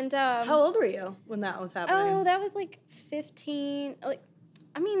 And how old were you when that was happening? Oh, that was like 15. Like,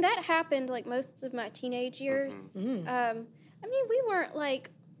 I mean, that happened like most of my teenage years. Mm-hmm. I mean, we weren't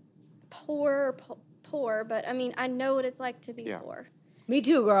like poor, but I mean, I know what it's like to be poor. Me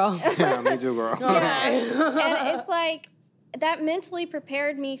too, girl. Yeah, me too, girl. Yeah. And it's like that mentally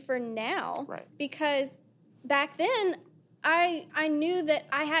prepared me for now. Right. Because back then, I knew that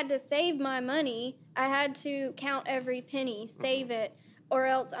I had to save my money. I had to count every penny, save it, or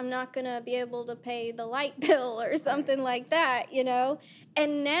else I'm not going to be able to pay the light bill or something like that, you know?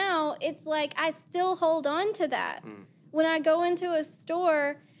 And now it's like I still hold on to that. When I go into a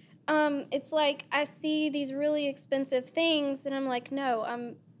store, it's like I see these really expensive things and I'm like, no,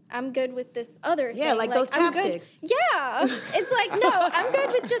 I'm good with this other thing. Yeah, like those chapsticks. Yeah. It's like, no, I'm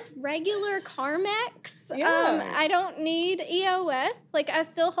good with just regular Carmex. Yeah. I don't need EOS. Like, I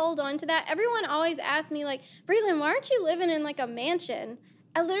still hold on to that. Everyone always asks me, like, Breland, why aren't you living in, like, a mansion?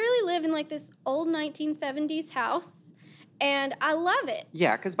 I literally live in, like, this old 1970s house, and I love it.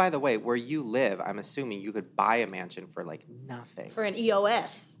 Yeah, because, by the way, where you live, I'm assuming you could buy a mansion for, like, nothing. For an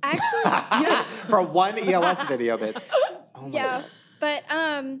EOS. Actually. For one EOS video, bitch. Oh, my God. But,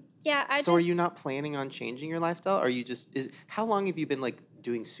 So are you not planning on changing your lifestyle? Or are you just, how long have you been, like,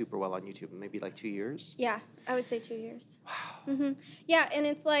 doing super well on YouTube? Maybe, like, 2 years? Yeah, I would say 2 years. Wow. Mm-hmm. Yeah, and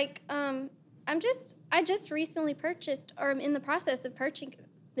it's like, I just recently purchased, or I'm in the process of purchasing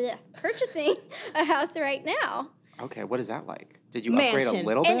a house right now. Okay, what is that like? Did you upgrade a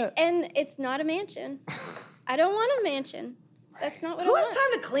little bit? And it's not a mansion. I don't want a mansion. That's not what I want. Who has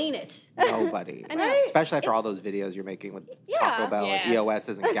time to clean it? Nobody. I know. Especially after all those videos you're making with Taco Bell and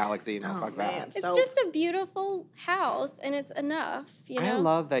EOSs and Galaxy. Fuck that. It's just a beautiful house, and it's enough, you know? I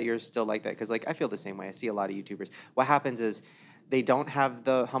love that you're still like that, because, like, I feel the same way. I see a lot of YouTubers. What happens is they don't have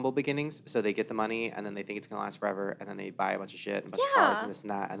the humble beginnings, so they get the money, and then they think it's going to last forever, and then they buy a bunch of shit, and a bunch of cars, and this and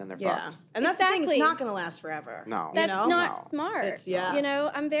that, and then they're fucked. And that's the thing, it's not going to last forever. No. That's not smart. You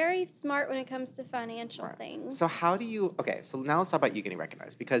know, I'm very smart when it comes to financial things. So how do you, so now let's talk about you getting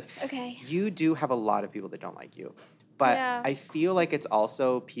recognized, because you do have a lot of people that don't like you. But I feel like it's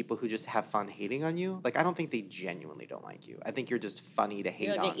also people who just have fun hating on you. Like, I don't think they genuinely don't like you. I think you're just funny to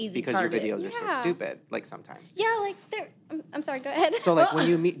hate on because your videos are so stupid, like, sometimes. Yeah, like, I'm sorry, go ahead. So, like, when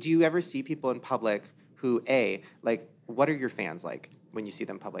you meet, do you ever see people in public who, A, like, what are your fans like when you see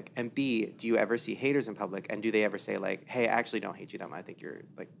them in public? And B, do you ever see haters in public? And do they ever say, like, hey, I actually don't hate you that much. I think you're,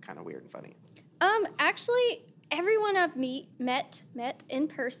 like, kind of weird and funny. Actually, everyone I've met in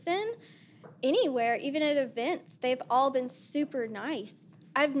person, anywhere, even at events, they've all been super nice.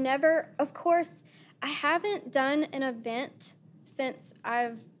 I've never, of course, I haven't done an event since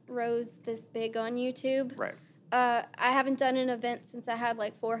I've rose this big on YouTube. Right. I haven't done an event since I had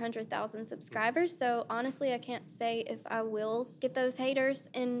like 400,000 subscribers. So honestly, I can't say if I will get those haters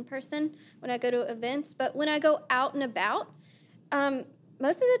in person when I go to events. But when I go out and about,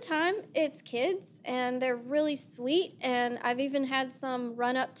 most of the time it's kids, and they're really sweet. And I've even had some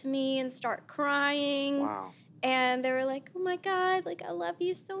run up to me and start crying. Wow. And they were like, oh my God, like, I love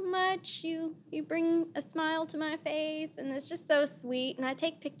you so much. You bring a smile to my face, and it's just so sweet. And I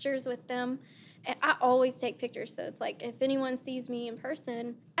take pictures with them. And I always take pictures, so it's like, if anyone sees me in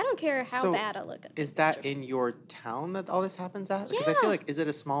person, I don't care how bad I look at Is that in your town that all this happens at? Because I feel like, is it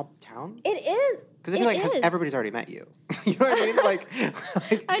a small town? It is. Because I feel like everybody's already met you. You know what I mean? Like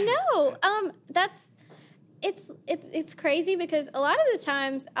I know. It's crazy because a lot of the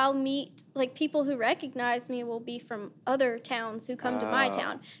times I'll meet, like, people who recognize me will be from other towns who come to my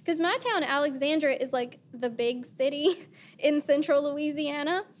town. Because my town, Alexandria, is like the big city in central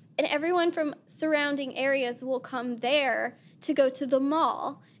Louisiana. And everyone from surrounding areas will come there to go to the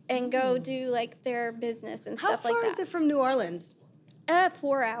mall and go do, like, their business and stuff like that. How far is it from New Orleans?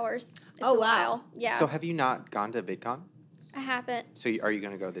 4 hours. It's a while. Yeah. So have you not gone to VidCon? I haven't. So are you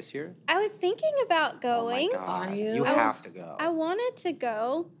going to go this year? I was thinking about going. Oh, my God. Are you? You have to go. I wanted to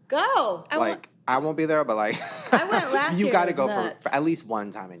go. Go. I won't be there, but, like, I went last year. You got to go for at least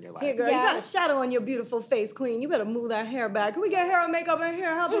one time in your life. Here, girl, you got a shadow on your beautiful face, queen. You better move that hair back. Can we get hair and makeup in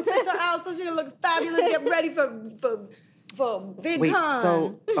here? Help her fix her out so she looks fabulous. Get ready for VidCon. Wait,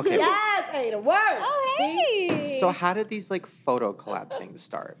 so, okay. Yes, hey, the word. Oh, hey. See? So how did these, like, photo collab things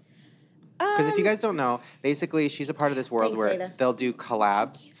start? Because if you guys don't know, basically she's a part of this world where they'll do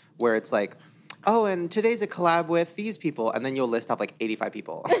collabs where it's like, oh, and today's a collab with these people, and then you'll list off like 85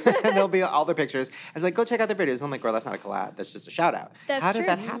 people, and there'll be all their pictures. And it's like, go check out their videos. And I'm like, girl, that's not a collab. That's just a shout out. How did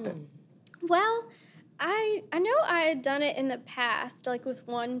that happen? Well, I know I had done it in the past, like with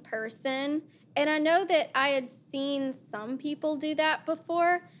one person, And I know that I had seen some people do that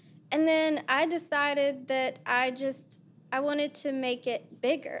before. And then I decided that I wanted to make it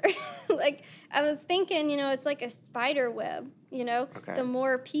bigger. Like, I was thinking, it's like a spider web, Okay. The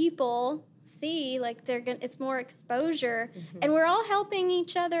more people see, like, it's more exposure. Mm-hmm. And we're all helping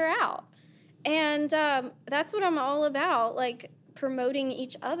each other out. And that's what I'm all about, like, promoting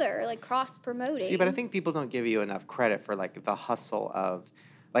each other, like, cross-promoting. See, but I think people don't give you enough credit for, like, the hustle of...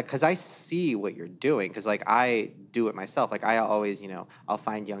 Like, because I see what you're doing, because, like, I do it myself. Like, I always, I'll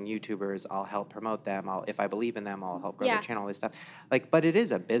find young YouTubers, I'll help promote them, if I believe in them, I'll help grow their channel, all this stuff. Like, but it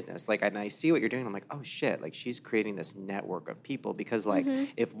is a business. Like, and I see what you're doing, I'm like, oh, shit. Like, she's creating this network of people, because, like,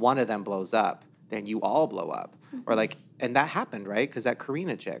 if one of them blows up, then you all blow up. Mm-hmm. Or, like, and that happened, right? Because that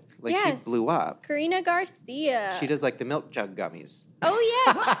Karina chick, like, she blew up. Karina Garcia. She does, like, the milk jug gummies. Oh,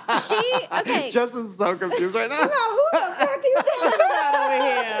 yeah. Okay. Jess is so confused right now. Who the fuck are you talking about over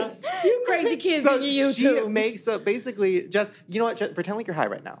here? You crazy kids in your YouTube. She makes basically, Jess, you know what? Just pretend like you're high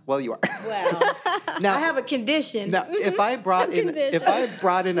right now. Well, you are. Well, now, I have a condition. Now, if I brought in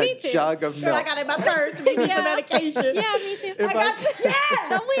a jug of milk. I got it in my purse. We need some medication. Yeah, me too.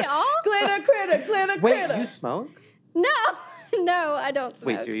 Don't we all? Glitter critter. Wait, you smoke? No, I don't smoke.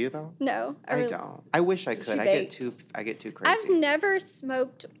 Wait, do you though? No, I don't. I wish I could. I get too crazy. I've never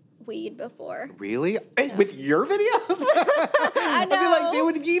smoked weed before. Really? With your videos? I know. I feel like they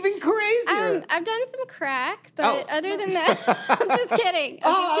would be even crazier. I've done some crack, but other than that, I'm just kidding.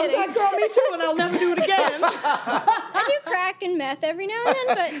 I was like, girl, me too, and I'll never do it again. I do crack and meth every now and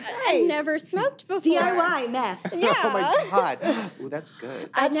then, but I've never smoked before. DIY meth. Yeah. Oh my God. Ooh, that's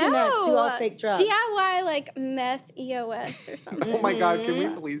good. I know. Do all fake drugs. DIY like meth EOS or something. Oh my God, can we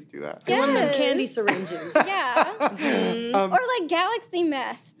please do that? Yes. One of them candy syringes. Yeah. Or like Galaxy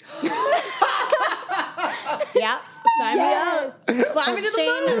meth. Yeah. Sign me up. Fly me to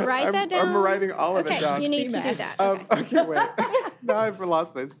the moon. Write that down. I'm writing all of it down. Okay, you need to do that. Okay, wait. Now I've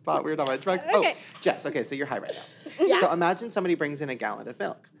lost my spot. We were talking about drugs. Okay. Oh, Jess, okay, so you're high right now. Yeah. So imagine somebody brings in a gallon of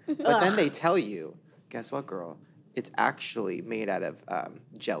milk. But then they tell you, guess what, girl? It's actually made out of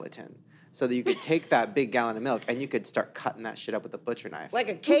gelatin. So that you could take that big gallon of milk and you could start cutting that shit up with a butcher knife. Like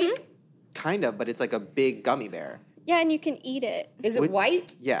a cake? Mm-hmm. Kind of, but it's like a big gummy bear. Yeah, and you can eat it. Is it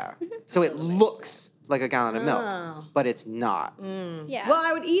white? Yeah. So it looks like a gallon of milk, but it's not. Yeah. Well,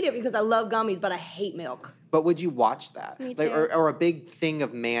 I would eat it because I love gummies, but I hate milk. But would you watch that? Me too. Or a big thing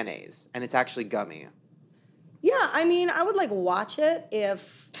of mayonnaise, and it's actually gummy. Yeah, I mean, I would, like, watch it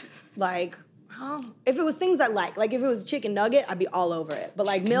if, like... if it was things I like if it was chicken nugget, I'd be all over it. But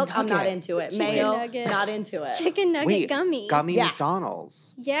like milk, I'm not into it. Mayo, not into it. Chicken nugget gummy. Gummy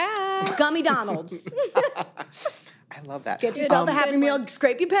McDonald's. Yeah. Gummy Donald's. I love that. Get yourself a Happy Meal,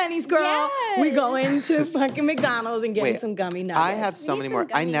 scrape your pennies, girl. Yes. We going to fucking McDonald's and getting some gummy nuggets. I have so many more.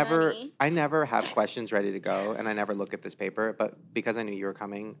 I never have questions ready to go, and I never look at this paper. But because I knew you were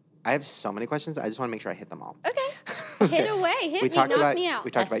coming, I have so many questions. I just want to make sure I hit them all. Okay. Hit away. Hit me. Knock me out.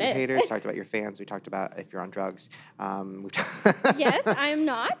 We talked about your haters. Talked about your fans. We talked about if you're on drugs. Yes, I am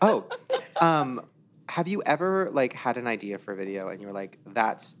not. Have you ever like had an idea for a video and you're like,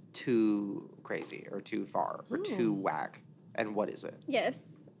 that's too crazy or too far or too whack? And what is it? Yes.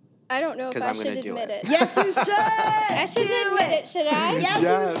 I don't know if I should admit it. Yes, you should. I shouldn't admit it, should I?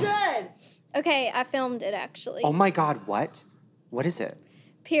 Yes, you should. Okay, I filmed it actually. Oh my God, what? What is it?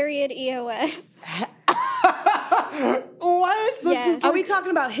 Period EOS. What? Yes. Are we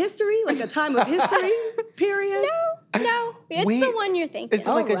talking about history? Like a time of history? Period? No. It's the one you're thinking. Is it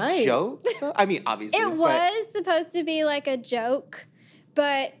like a joke? I mean, obviously. It was supposed to be like a joke,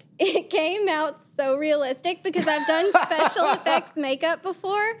 but it came out so realistic because I've done special effects makeup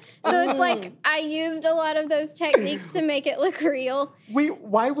before. So it's like I used a lot of those techniques to make it look real. Wait,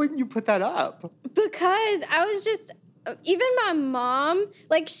 why wouldn't you put that up? Because I was just... Even my mom,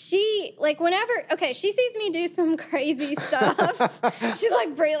 she sees me do some crazy stuff. She's like,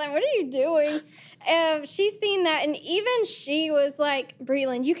 Breland, what are you doing? She's seen that, and even she was like,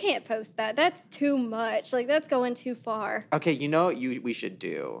 Breland, you can't post that. That's too much. Like, that's going too far. Okay, we should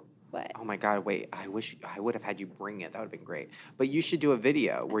do. What? Oh my God, wait, I wish I would have had you bring it. That would have been great. But you should do a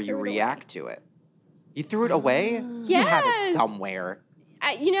video where you react to it. You threw it away? Yes. You have it somewhere.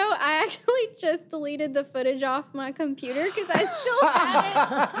 I actually just deleted the footage off my computer because I still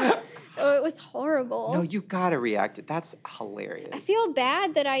had it. Oh, it was horrible. No, you gotta react it. That's hilarious. I feel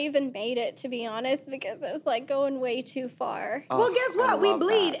bad that I even made it, to be honest, because it was like going way too far. Well, guess what? We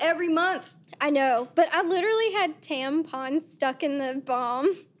bleed every month. I know, but I literally had tampons stuck in the bomb,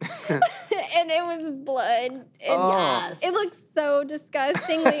 and it was blood. And it looked so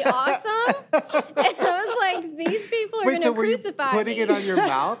disgustingly awesome. And I was like, these people are going to crucify putting it on your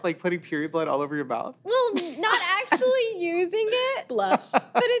mouth? Like putting period blood all over your mouth? Well, not actually using it. Blush.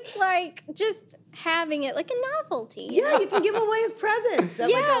 But it's like just having it like a novelty. Yeah, you can give away as presents.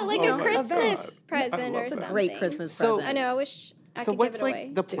 Yeah, like a Christmas present or It's something. a great Christmas present. I know, I wish I could what's give it like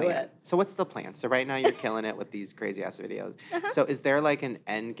away. the plan? So what's the plan? So right now you're killing it with these crazy ass videos. So is there like an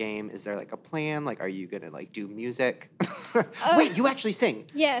end game? Is there like a plan? Like, are you gonna like do music? Wait, you actually sing?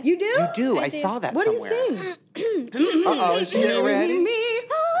 Yes, you do. You do. I do. saw that What somewhere. do you sing? Is she getting ready?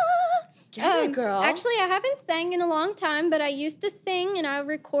 Get it, girl. Actually, I haven't sang in a long time, but I used to sing and I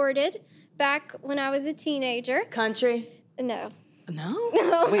recorded back when I was a teenager. Country? No. No?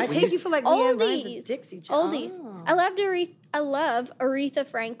 Wait, I take you for like Leanne Rimes and Oldies. Dixie. Oldies. Oh. I love Aretha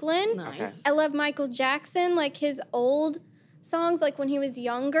Franklin. Nice. Okay. I love Michael Jackson, like his old songs, like when he was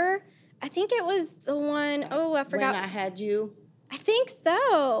younger. I think it was the one, I forgot. When I Had You. I think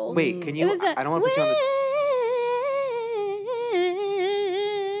so. Wait, can you? It was I don't want to put you on this.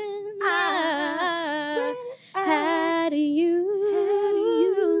 Had you.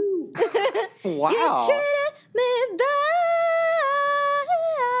 Wow. You treated me bad.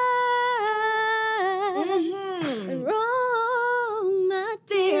 Wrong, my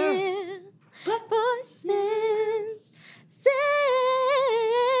dear. But since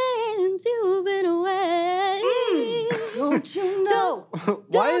you've been away. Don't you know?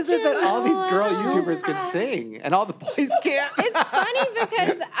 Why is it that all these girl know? YouTubers can sing and all the boys can't? It's funny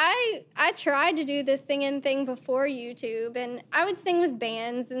because I tried to do this singing thing before YouTube, and I would sing with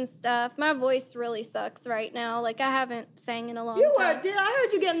bands and stuff. My voice really sucks right now. Like, I haven't sang in a long time. I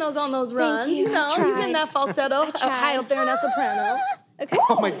heard you getting those on those runs. you. You know, I you getting that falsetto high up there in that soprano. Okay.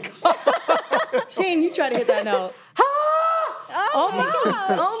 Oh my god. Shane, you try to hit that note.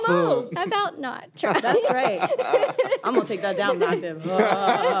 Almost. How about not try? That's great. I'm gonna take that down an octave.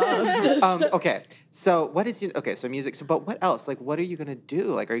 Okay. So what is so music. So but what else? Like what are you gonna do?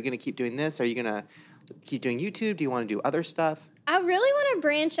 Like are you gonna keep doing this? Are you gonna keep doing YouTube? Do you want to do other stuff? I really want to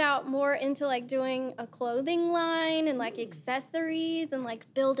branch out more into like doing a clothing line and like accessories and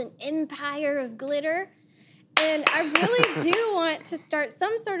like build an empire of glitter. And I really do want to start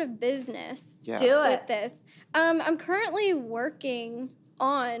some sort of business with this. I'm currently working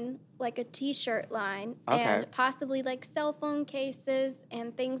on like a t-shirt line and possibly like cell phone cases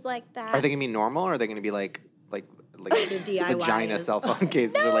and things like that. Are they gonna be normal or are they gonna be like the DIY vagina cell phone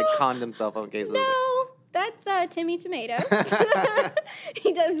cases or like condom cell phone cases? No, that's Timmy Tomato.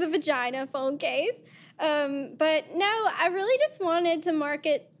 He does the vagina phone case. But no, I really just wanted to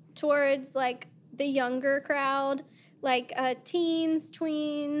market towards like the younger crowd, like teens,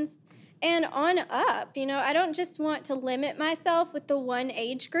 tweens, and on up. You know, I don't just want to limit myself with the one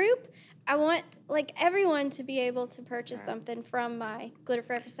age group. I want like everyone to be able to purchase something from my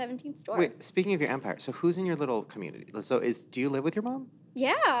GlitterForever17 store. Wait, speaking of your empire, so who's in your little community? So do you live with your mom?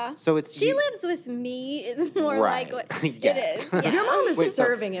 Yeah. So she lives with me is more like what it is. Yeah. Your mom is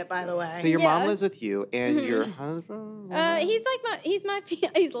serving it, by the way. So your mom lives with you and your husband? He's my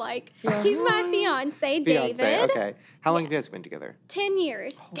fiance, David. Okay. How long have you guys been together? 10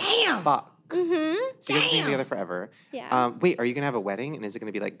 years. Damn. Fuck. Mm-hmm. So you guys have been together forever. Yeah. Wait, are you gonna have a wedding and is it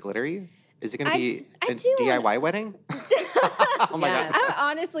gonna be like glittery? Is it gonna be a do DIY wedding? Oh my god. I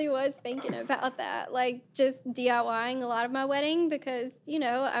honestly was thinking about that, like just DIYing a lot of my wedding because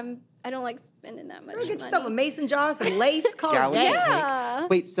I don't like spending that much money. Get yourself a mason jar, some lace, call Galley it Yeah.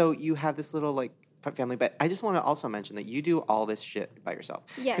 Wait, so you have this little like family, but I just want to also mention that you do all this shit by yourself.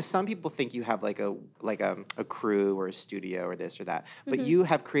 Yes. Because some people think you have like a crew or a studio or this or that, but you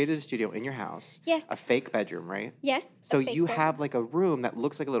have created a studio in your house. Yes. A fake bedroom, right? Yes. So you have like a room that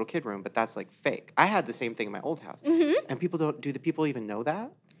looks like a little kid room, but that's like fake. I had the same thing in my old house, and people don't. Do the people even know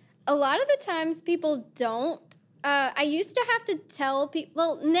that? A lot of the times people don't. I used to have to tell people.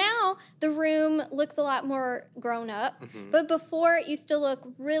 Well, now the room looks a lot more grown up, but before it used to look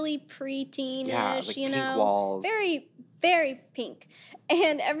really preteenish. Yeah, like pink walls. Very, very pink.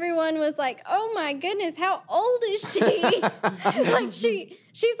 And everyone was like, "Oh my goodness, how old is she?" Like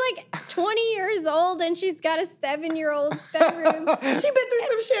she's like 20 years old and she's got a 7-year-old's bedroom. She been through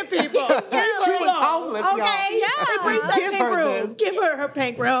some shit, people. She was homeless, y'all. Okay, Yeah. Give her this. Give her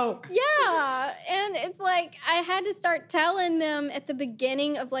pink room. Yeah, and it's like I had to start telling them at the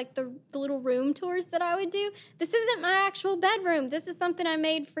beginning of like the little room tours that I would do, this isn't my actual bedroom. This is something I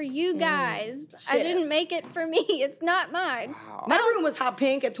made for you guys. I didn't make it for me. It's not mine. Wow. My room was hot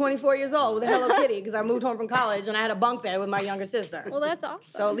pink at 24 years old with a Hello Kitty because I moved home from college and I had a bunk bed with my younger sister. Well, that's awesome.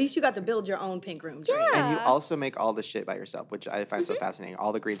 So at least you got to build your own pink room. Yeah. And you also make all the shit by yourself, which I find so fascinating.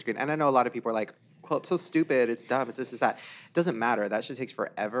 All the green screen. And I know a lot of people are like, Well, it's so stupid. It's dumb. It's this, it's that. It doesn't matter. That shit takes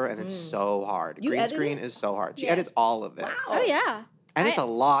forever, and it's so hard. Green screen is so hard. She edits all of it. Wow. Oh, yeah. And it's a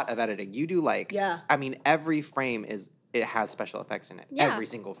lot of editing. You do I mean, every frame it has special effects in it. Yeah. Every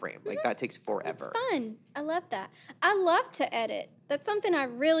single frame. Like, that takes forever. It's fun. I love that. I love to edit. That's something I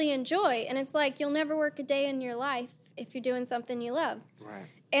really enjoy. And it's like, you'll never work a day in your life if you're doing something you love. Right.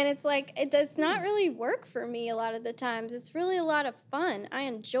 And it's like, it does not really work for me a lot of the times. It's really a lot of fun. I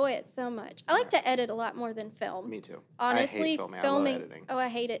enjoy it so much. I like to edit a lot more than film. Me too. Honestly, I hate filming. I love editing. Oh, I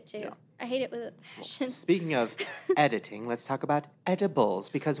hate it too. Yeah. I hate it with a passion. Well, speaking of editing, let's talk about edibles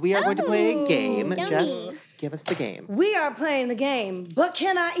because we are going to play a game. Yummy. Jess, give us the game. We are playing the game, but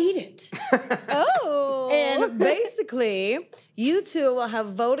can I eat it? Oh. And basically, you two will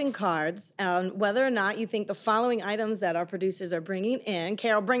have voting cards on whether or not you think the following items that our producers are bringing in,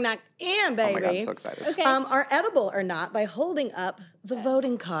 Carol, bring that in, baby. Oh my God, I'm so excited. Okay. Are edible or not by holding up the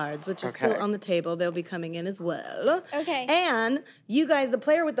voting cards, which are still on the table. They'll be coming in as well. Okay. And you guys, the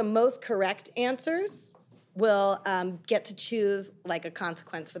player with the most correct answers will get to choose like a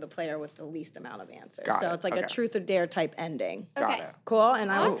consequence for the player with the least amount of answers. So it's like a truth or dare type ending. Got it. Cool.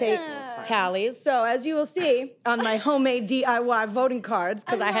 And I will take tallies. So as you will see on my homemade DIY voting cards,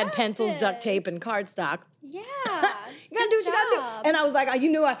 because I had pencils, duct tape, and cardstock. Yeah. You gotta do what you gotta do. And I was like, oh, you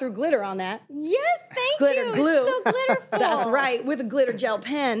knew I threw glitter on that. Yes, thank Glitter you. glue. It's so glitterful. That's right, with a glitter gel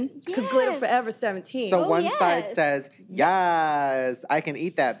pen, because GlitterForever17. So one side says, yes, I can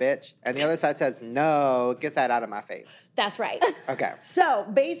eat that, bitch. And the other side says, no, get that out of my face. That's right. Okay. So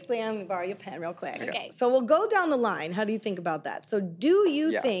basically, I'm going to borrow your pen real quick. Okay. So we'll go down the line. How do you think about that? So do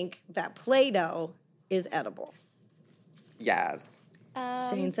you think that Play-Doh is edible? Yes.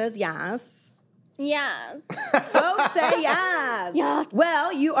 Shane says yes. Yes. Both say yes. Yes.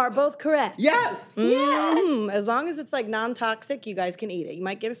 Well, you are both correct. Yes. Yes. As long as it's like non-toxic, you guys can eat it. You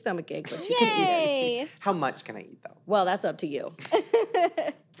might get a stomachache, but you can eat it. How much can I eat, though? Well, that's up to you.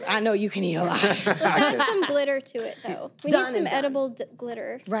 I know you can eat a lot. Let's add some glitter to it, though. We need some edible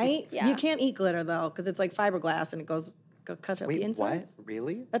glitter. Right? Yeah. You can't eat glitter, though, because it's like fiberglass and it goes cut up the inside. What?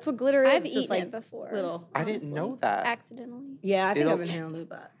 Really? That's what glitter is. I've just eaten like it before. Little. I didn't know that. Accidentally. Yeah, I think I've inhaled it,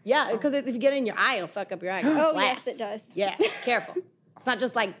 but yeah, because if you get it in your eye, it'll fuck up your eye. Oh, yes, it does. Yeah, careful. It's not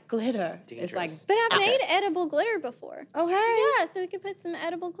just like glitter. Dangerous. It's like. But I've made edible glitter before. Oh, hey. Yeah, so we could put some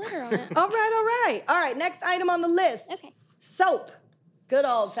edible glitter on it. All right. All right, next item on the list. Okay. Soap. Good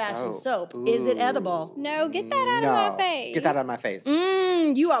old-fashioned soap. Is it edible? No, get that out of my face. Get that out of my face.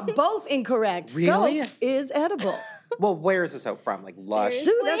 You are both incorrect. Really? Soap is edible. Well, where is the soap from? Like Lush?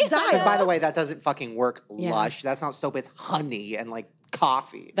 Seriously? Dude, that's Because, diet. by the way, that doesn't fucking work. Yeah. Lush. That's not soap. It's honey and like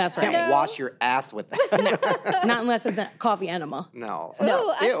coffee. That's You right. can't No. wash your ass with that. Not unless it's a coffee enema. No.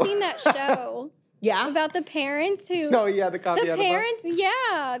 Oh, Ew. I've seen that show Yeah? about the parents who. No, yeah, the coffee The enema. parents,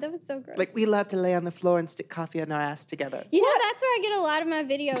 yeah, that was so gross. Like, we love to lay on the floor and stick coffee on our ass together. You know, that's where I get a lot of my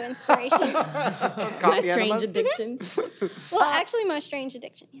video inspiration. My Coffee strange enemas? addiction. Well, actually, my strange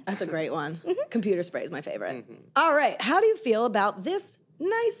addiction. Yes. That's a great one. Mm-hmm. Computer spray is my favorite. All right. How do you feel about this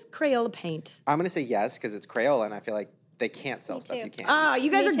nice Crayola paint? I'm going to say yes because it's Crayola and I feel like they can't sell stuff too. you can't. Ah, you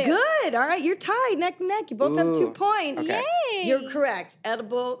guys Me are too. good. All right. You're tied neck and neck. You both have 2 Ooh. points. Okay. Yay! You're correct.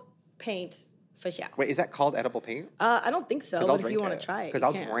 Edible paint for sure. Wait, is that called edible paint? I don't think so, Because I'll but if drink you want it. to try it, Because you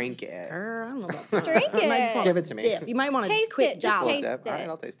I'll can. drink it. I don't know about that. Drink You might just it. wanna Give it to me. dip. You might want to Taste quick it. Just jowl. taste Dip. All right, it.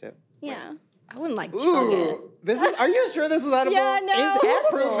 I'll taste it. Yeah. I wouldn't like chug it. Ooh, are you sure this is edible? Yeah, no. It's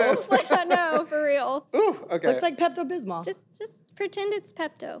Prove edible. this. No, for real. Ooh, okay. Looks like Pepto-Bismol. Just pretend it's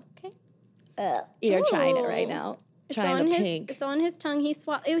Pepto, okay? You're trying it right Ooh. now. It's Trying on the his. pink. It's on his tongue. He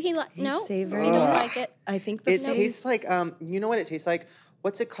swallowed. He like no. savoring He don't it. like it. I think the It tastes like, you know what it tastes like?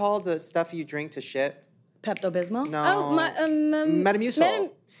 What's it called? The stuff you drink to shit? Pepto-Bismol? No. Oh,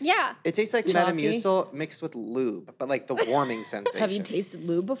 Metamucil. Yeah. It tastes like Chalky. Metamucil mixed with lube, but like the warming sensation. Have you tasted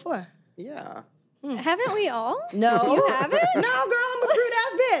lube before? Yeah. Haven't we all? No. You haven't? No, girl, I'm a crude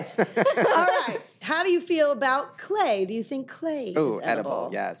ass bitch. All right. How do you feel about clay? Do you think clay Ooh, is edible?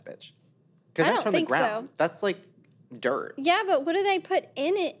 Yes, bitch. I Because that's don't from the think ground. so. That's like dirt. Yeah, but what do they put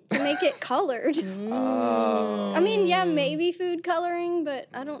in it to make it colored? Oh. I mean, yeah, maybe food coloring, but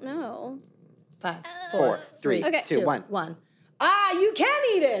I don't know. 5, 4, 3, Okay. 2, 1. 1. Ah, you can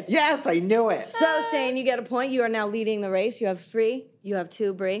eat it. Yes, I knew it. So, Shane, you get a point. You are now leading the race. You have 3. You have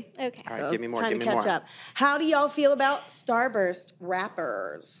 2, Brie. Okay. All right, So give me more, time give to me catch more. up. How do y'all feel about Starburst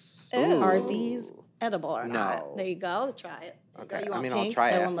wrappers? Ooh. Are these edible or not? No. There you go. Try it. There you go. Okay, You I want mean, I'll pink? try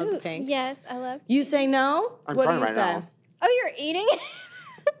it. Everyone loves Ooh, the pink. yes, I love. You say no? I'm what do trying you right say? now. Oh, you're eating it?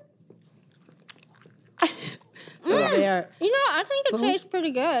 So there. I think it tastes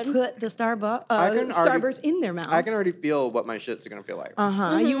pretty good. Put the Starburst in their mouth. I can already feel what my shit's going to feel like.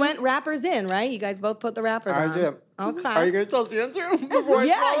 You went wrappers in, right? You guys both put the wrappers on. I did. Okay. Are you going to tell us the answer before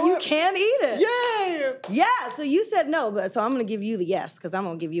you can eat it. Yay! Yeah, so you said no, so I'm going to give you the yes, because I'm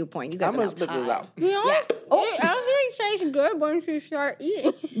going to give you a point. You guys I'm going to spit this out. I don't think it tastes good once you start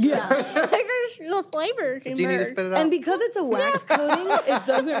eating. Yeah. The flavors Do you need to spit it out? And because it's a wax coating, it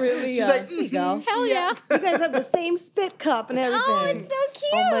doesn't really... She's like, here you go. Hell yeah. You guys have the same spit cup and everything. Oh, it's so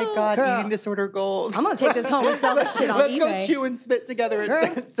cute. Oh my God, Girl. eating disorder goals. I'm going to take this home and sell this shit on Let's eBay. go chew and spit together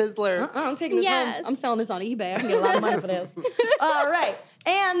at Sizzler. I'm taking this home. I'm selling this on eBay. I can get a lot of money for this. All right.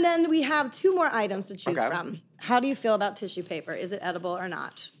 And then we have 2 more items to choose from. How do you feel about tissue paper? Is it edible or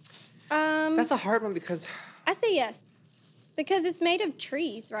not? That's a hard one because... I say yes. Because it's made of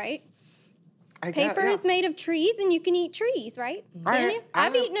trees, right? Paper is made of trees, and you can eat trees, right? Can you?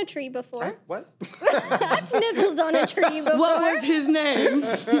 I've eaten a tree before. What? I've nibbled on a tree before. What was his name?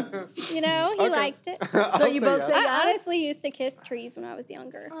 He liked it. So you both say yes? I honestly used to kiss trees when I was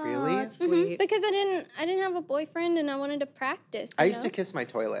younger. Really? That's sweet. Because I didn't have a boyfriend, and I wanted to practice. I used to kiss my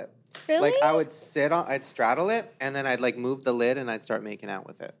toilet. Really? Like I would I'd straddle it, and then I'd like move the lid, and I'd start making out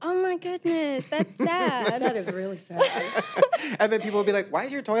with it. Oh my goodness, that's sad. That is really sad. And then people would be like, "Why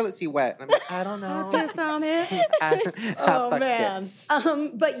is your toilet seat wet?" And I'm like, "I don't know." I pissed on it. I Oh man.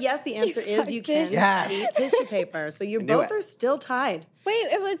 But yes, the answer is you can eat tissue paper. So you both are still tied. Wait,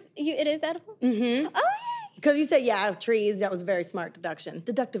 it is edible? Mm-hmm. Oh, because you said, yeah, trees. That was a very smart deduction.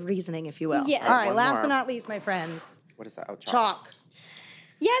 Deductive reasoning, if you will. Yes. All right, One last more. but not least, my friends. What is that? Oh, Chalk.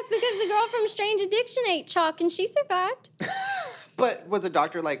 yes, because the girl from Strange Addiction ate chalk and she survived. But was the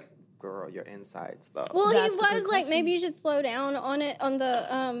doctor like, "Girl, your insides though"? Well, That's he a good was like, question. maybe you should slow down on it, on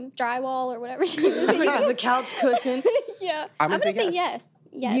the drywall or whatever she was using. The couch cushion. Yeah. I'm gonna say say yes.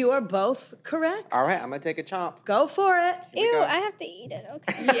 Yes. You are both correct. All right, I'm gonna take a chomp. Go for it. Here we Ew, go. I have to eat it.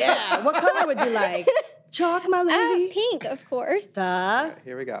 Okay. Yeah. What color would you like? Chalk, my lady. Pink, of course.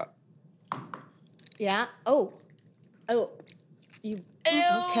 Here we go. Yeah. Oh. You.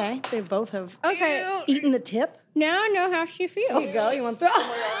 Okay. They both have Okay. eaten the tip. Now I know how she feels. There you go. You want the.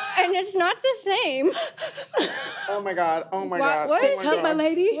 And it's not the same. Oh my God. Oh my What- God. what Oh is my she- Help, my God.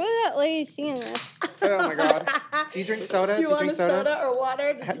 lady. What is that lady seeing this? Oh my God. Do you drink soda? Do you want drink a soda or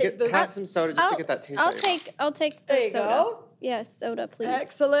water to take the? Have some soda just to get that taste. I'll take the There you soda. go. Yes, soda, please.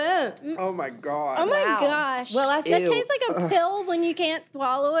 Excellent. Oh my God. Oh my Wow. gosh. Well, I that Ew. tastes like a pill when you can't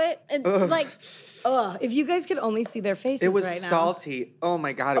swallow it. It's like If you guys could only see their faces It was right now. salty. Oh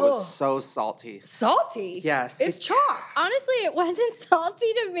my God, it was so salty. Salty? Yes. It's chalk. honestly, it wasn't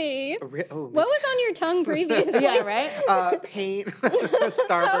salty to me. What was on your tongue previously? Yeah, right? Paint,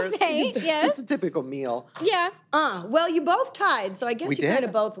 Starburst. Paint, yes. Just a typical meal. Yeah. Well, you both tied, so I guess We you did. kind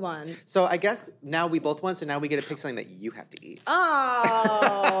of both won. So I guess now we both won, so now we get to pick something that you have to eat.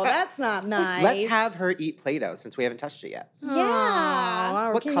 Oh, that's not nice. Let's have her eat Play-Doh since we haven't touched it yet. Yeah.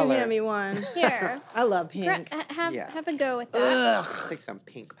 Oh, What can color? you hand me one? Here. I love pink. Have a go with that. Ugh. Let's take some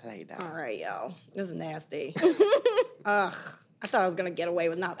pink Play-Doh. All right, yo. This is nasty. Ugh. I thought I was going to get away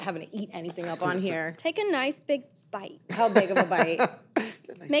with not having to eat anything up on here. Take a nice big bite. How big of a bite?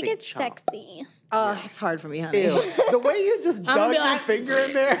 Nice Make big it chomp. sexy. Oh, it's hard for me, honey. Ew. The way you just I'm dug gonna be your like, finger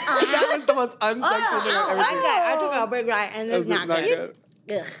in there, that was the most unsexy thing I've ever like seen. that. I took a big bite and it's not good.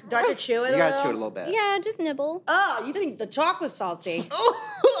 Ugh. Do I have to chew it You a gotta chew it a little? little bit. Yeah, just nibble. Oh, you think the chalk was salty? Ew,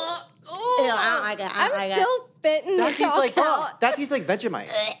 I don't like it. I don't like I'm still spitting the That tastes chalk like out. that tastes like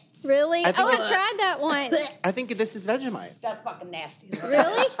Vegemite. Really? I think I it's- tried that once. I think this is Vegemite. That's fucking nasty.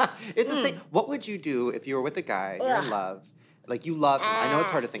 Really? It's the same. What would you do if you were with a guy you're in love, like you love him? I know it's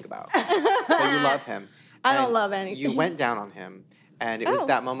hard to think about, but you love him. I don't and love anything. You went down on him, and it was Oh.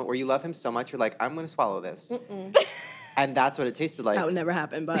 that moment where you love him so much, you're like, I'm gonna swallow this, and that's what it tasted like. That would never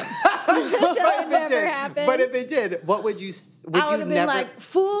happen, but That would never happen. But if it did, what would you? Would I would you have been never? like,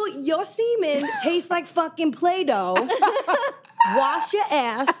 fool, your semen tastes like fucking Play-Doh. Wash your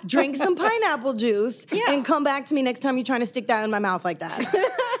ass, drink some pineapple juice, and come back to me next time you're trying to stick that in my mouth like that.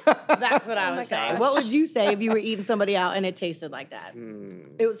 That's what I would say. gosh. What would you say if you were eating somebody out and it tasted like that?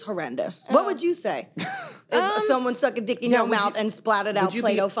 It was horrendous. What would you say if someone stuck a dick in your would mouth you- and splattered out would you be-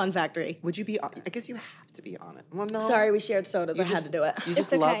 Play-Doh Fun Factory? Would you be? I guess you have to be on it. Well, no. Sorry, we shared sodas. You I had just- to do it. You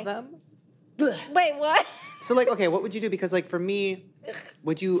just It's okay. love them. Wait, what? So, like, okay, what would you do? Because, like, for me,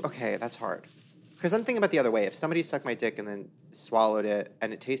 would you? Okay, that's hard. Because I'm thinking about the other way. If somebody sucked my dick and then swallowed it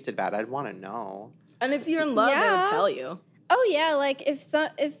and it tasted bad, I'd want to know. And if you're in love, they Yeah. would tell you. Oh yeah, like if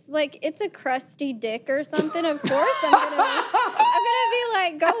like it's a crusty dick or something, of course I'm gonna be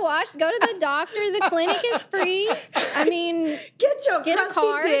like, go to the doctor. The clinic is free. I mean, get a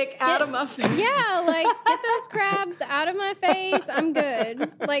car, dick out of my face. Yeah, like get those crabs out of my face. I'm good.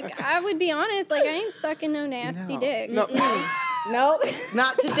 Like I would be honest, like I ain't sucking no nasty dick. No. Nope,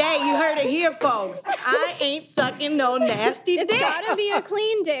 not today. You heard it here, folks. I ain't sucking no nasty dick. It's gotta be a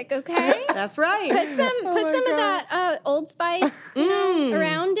clean dick, okay? That's right. Put some of that Old Spice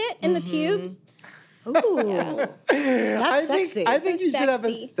around it in the pubes. Ooh, that's sexy. I think you should have a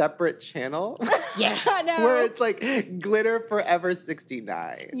sexy. separate channel. Yeah, I know. Where it's like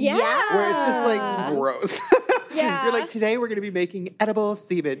GlitterForever17. Yeah. Where it's just like gross. Yeah. You're like, today we're going to be making edible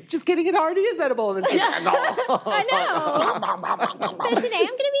semen. Just kidding, it already is edible. And it's just, I know. So today I'm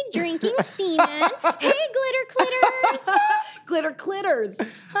going to be drinking semen. Hey, glitter clitters. Glitter clitters.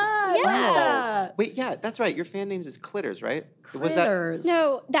 Hi, Yeah. Wait, yeah, that's right. Your fan names is Clitters, right? Critters.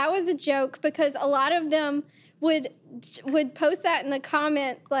 No, that was a joke because a lot of them would post that in the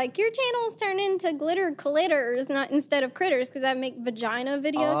comments like, your channel's turned into glitter clitters, not instead of critters, because I make vagina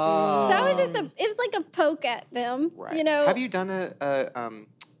videos. Oh. So that was just it was like a poke at them, Right. you know. Have you done a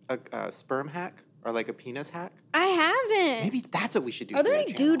sperm hack or like a penis hack? I haven't. Maybe that's what we should do. Are there for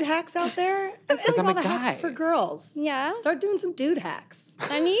any your channel. dude hacks out there? I feel Because I'm all a the hacks guy. for girls. Yeah, Start doing some dude hacks.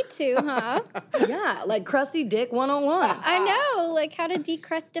 I need to, huh? Yeah, like crusty dick 101. I know, like how to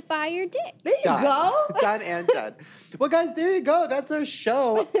decrustify your dick. There you Done. go. Done and done. Well, guys, there you go. That's our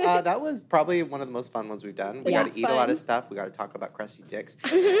show. That was probably one of the most fun ones we've done. We Yeah. got to eat a lot of stuff. We got to talk about crusty dicks.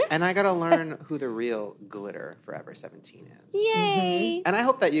 And I got to learn who the real GlitterForever17 is. Yay. And I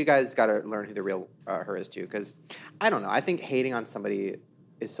hope that you guys got to learn who the real her is too. Because, I don't know, I think hating on somebody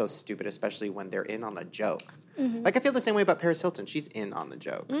is so stupid, especially when they're in on the joke. Like, I feel the same way about Paris Hilton. She's in on the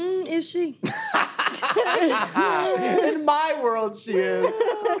joke. Is she? In my world, she is.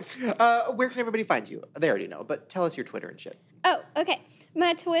 Where can everybody find you? They already know, but tell us your Twitter and shit. Oh, okay.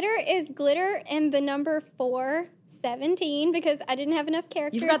 My Twitter is glitter and the number 417 because I didn't have enough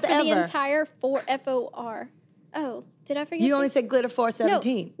characters forgot for the the ever. entire FOR. Oh, did I forget? You only said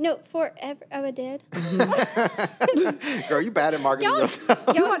GlitterFore17. No, forever. Oh, I did. Girl, you bad at marketing Y'all- yourself.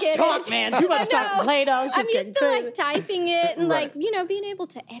 Too much get talk, it. man. Too much I talk. know. Play-Doh. She's I'm getting used to crazy. like typing it and Right. like, being able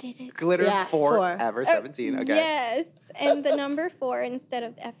to edit it. Glitter Yeah, forever 17. Okay. Yes, and the number 4 instead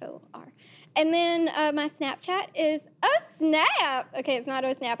of FOR. And then my Snapchat is snap. Okay, it's not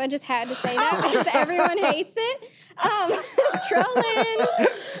snap. I just had to say that because everyone hates it. Trolling.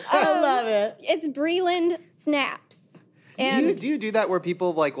 I love it. It's Breland Snaps. And Do you do that where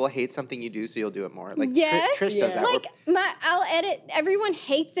people like will hate something you do, so you'll do it more? Like Yes. Trish does that. like I'll edit. Everyone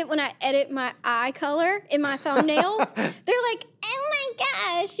hates it when I edit my eye color in my thumbnails. They're like, oh my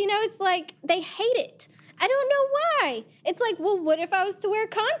gosh, it's like they hate it. I don't know why. It's like, well, what if I was to wear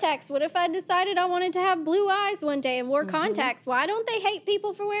contacts? What if I decided I wanted to have blue eyes one day and wore contacts? Why don't they hate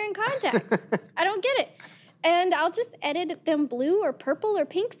people for wearing contacts? I don't get it. And I'll just edit them blue or purple or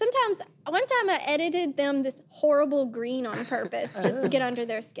pink. Sometimes, one time I edited them this horrible green on purpose just to get under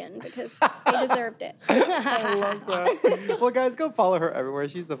their skin because they deserved it. I love that. Well, guys, go follow her everywhere.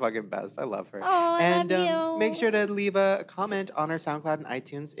 She's the fucking best. I love her. Oh, I love you. Make sure to leave a comment on our SoundCloud and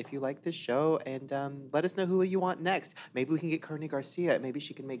iTunes if you like this show, and let us know who you want next. Maybe we can get Courtney Garcia. Maybe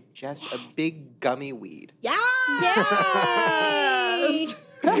she can make Jess a big gummy weed. Yeah. Yay!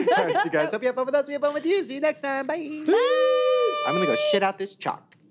 All right, you guys. Hope you have fun with us. We have fun with you. See you next time. Bye. Bye. I'm going to go shit out this chalk.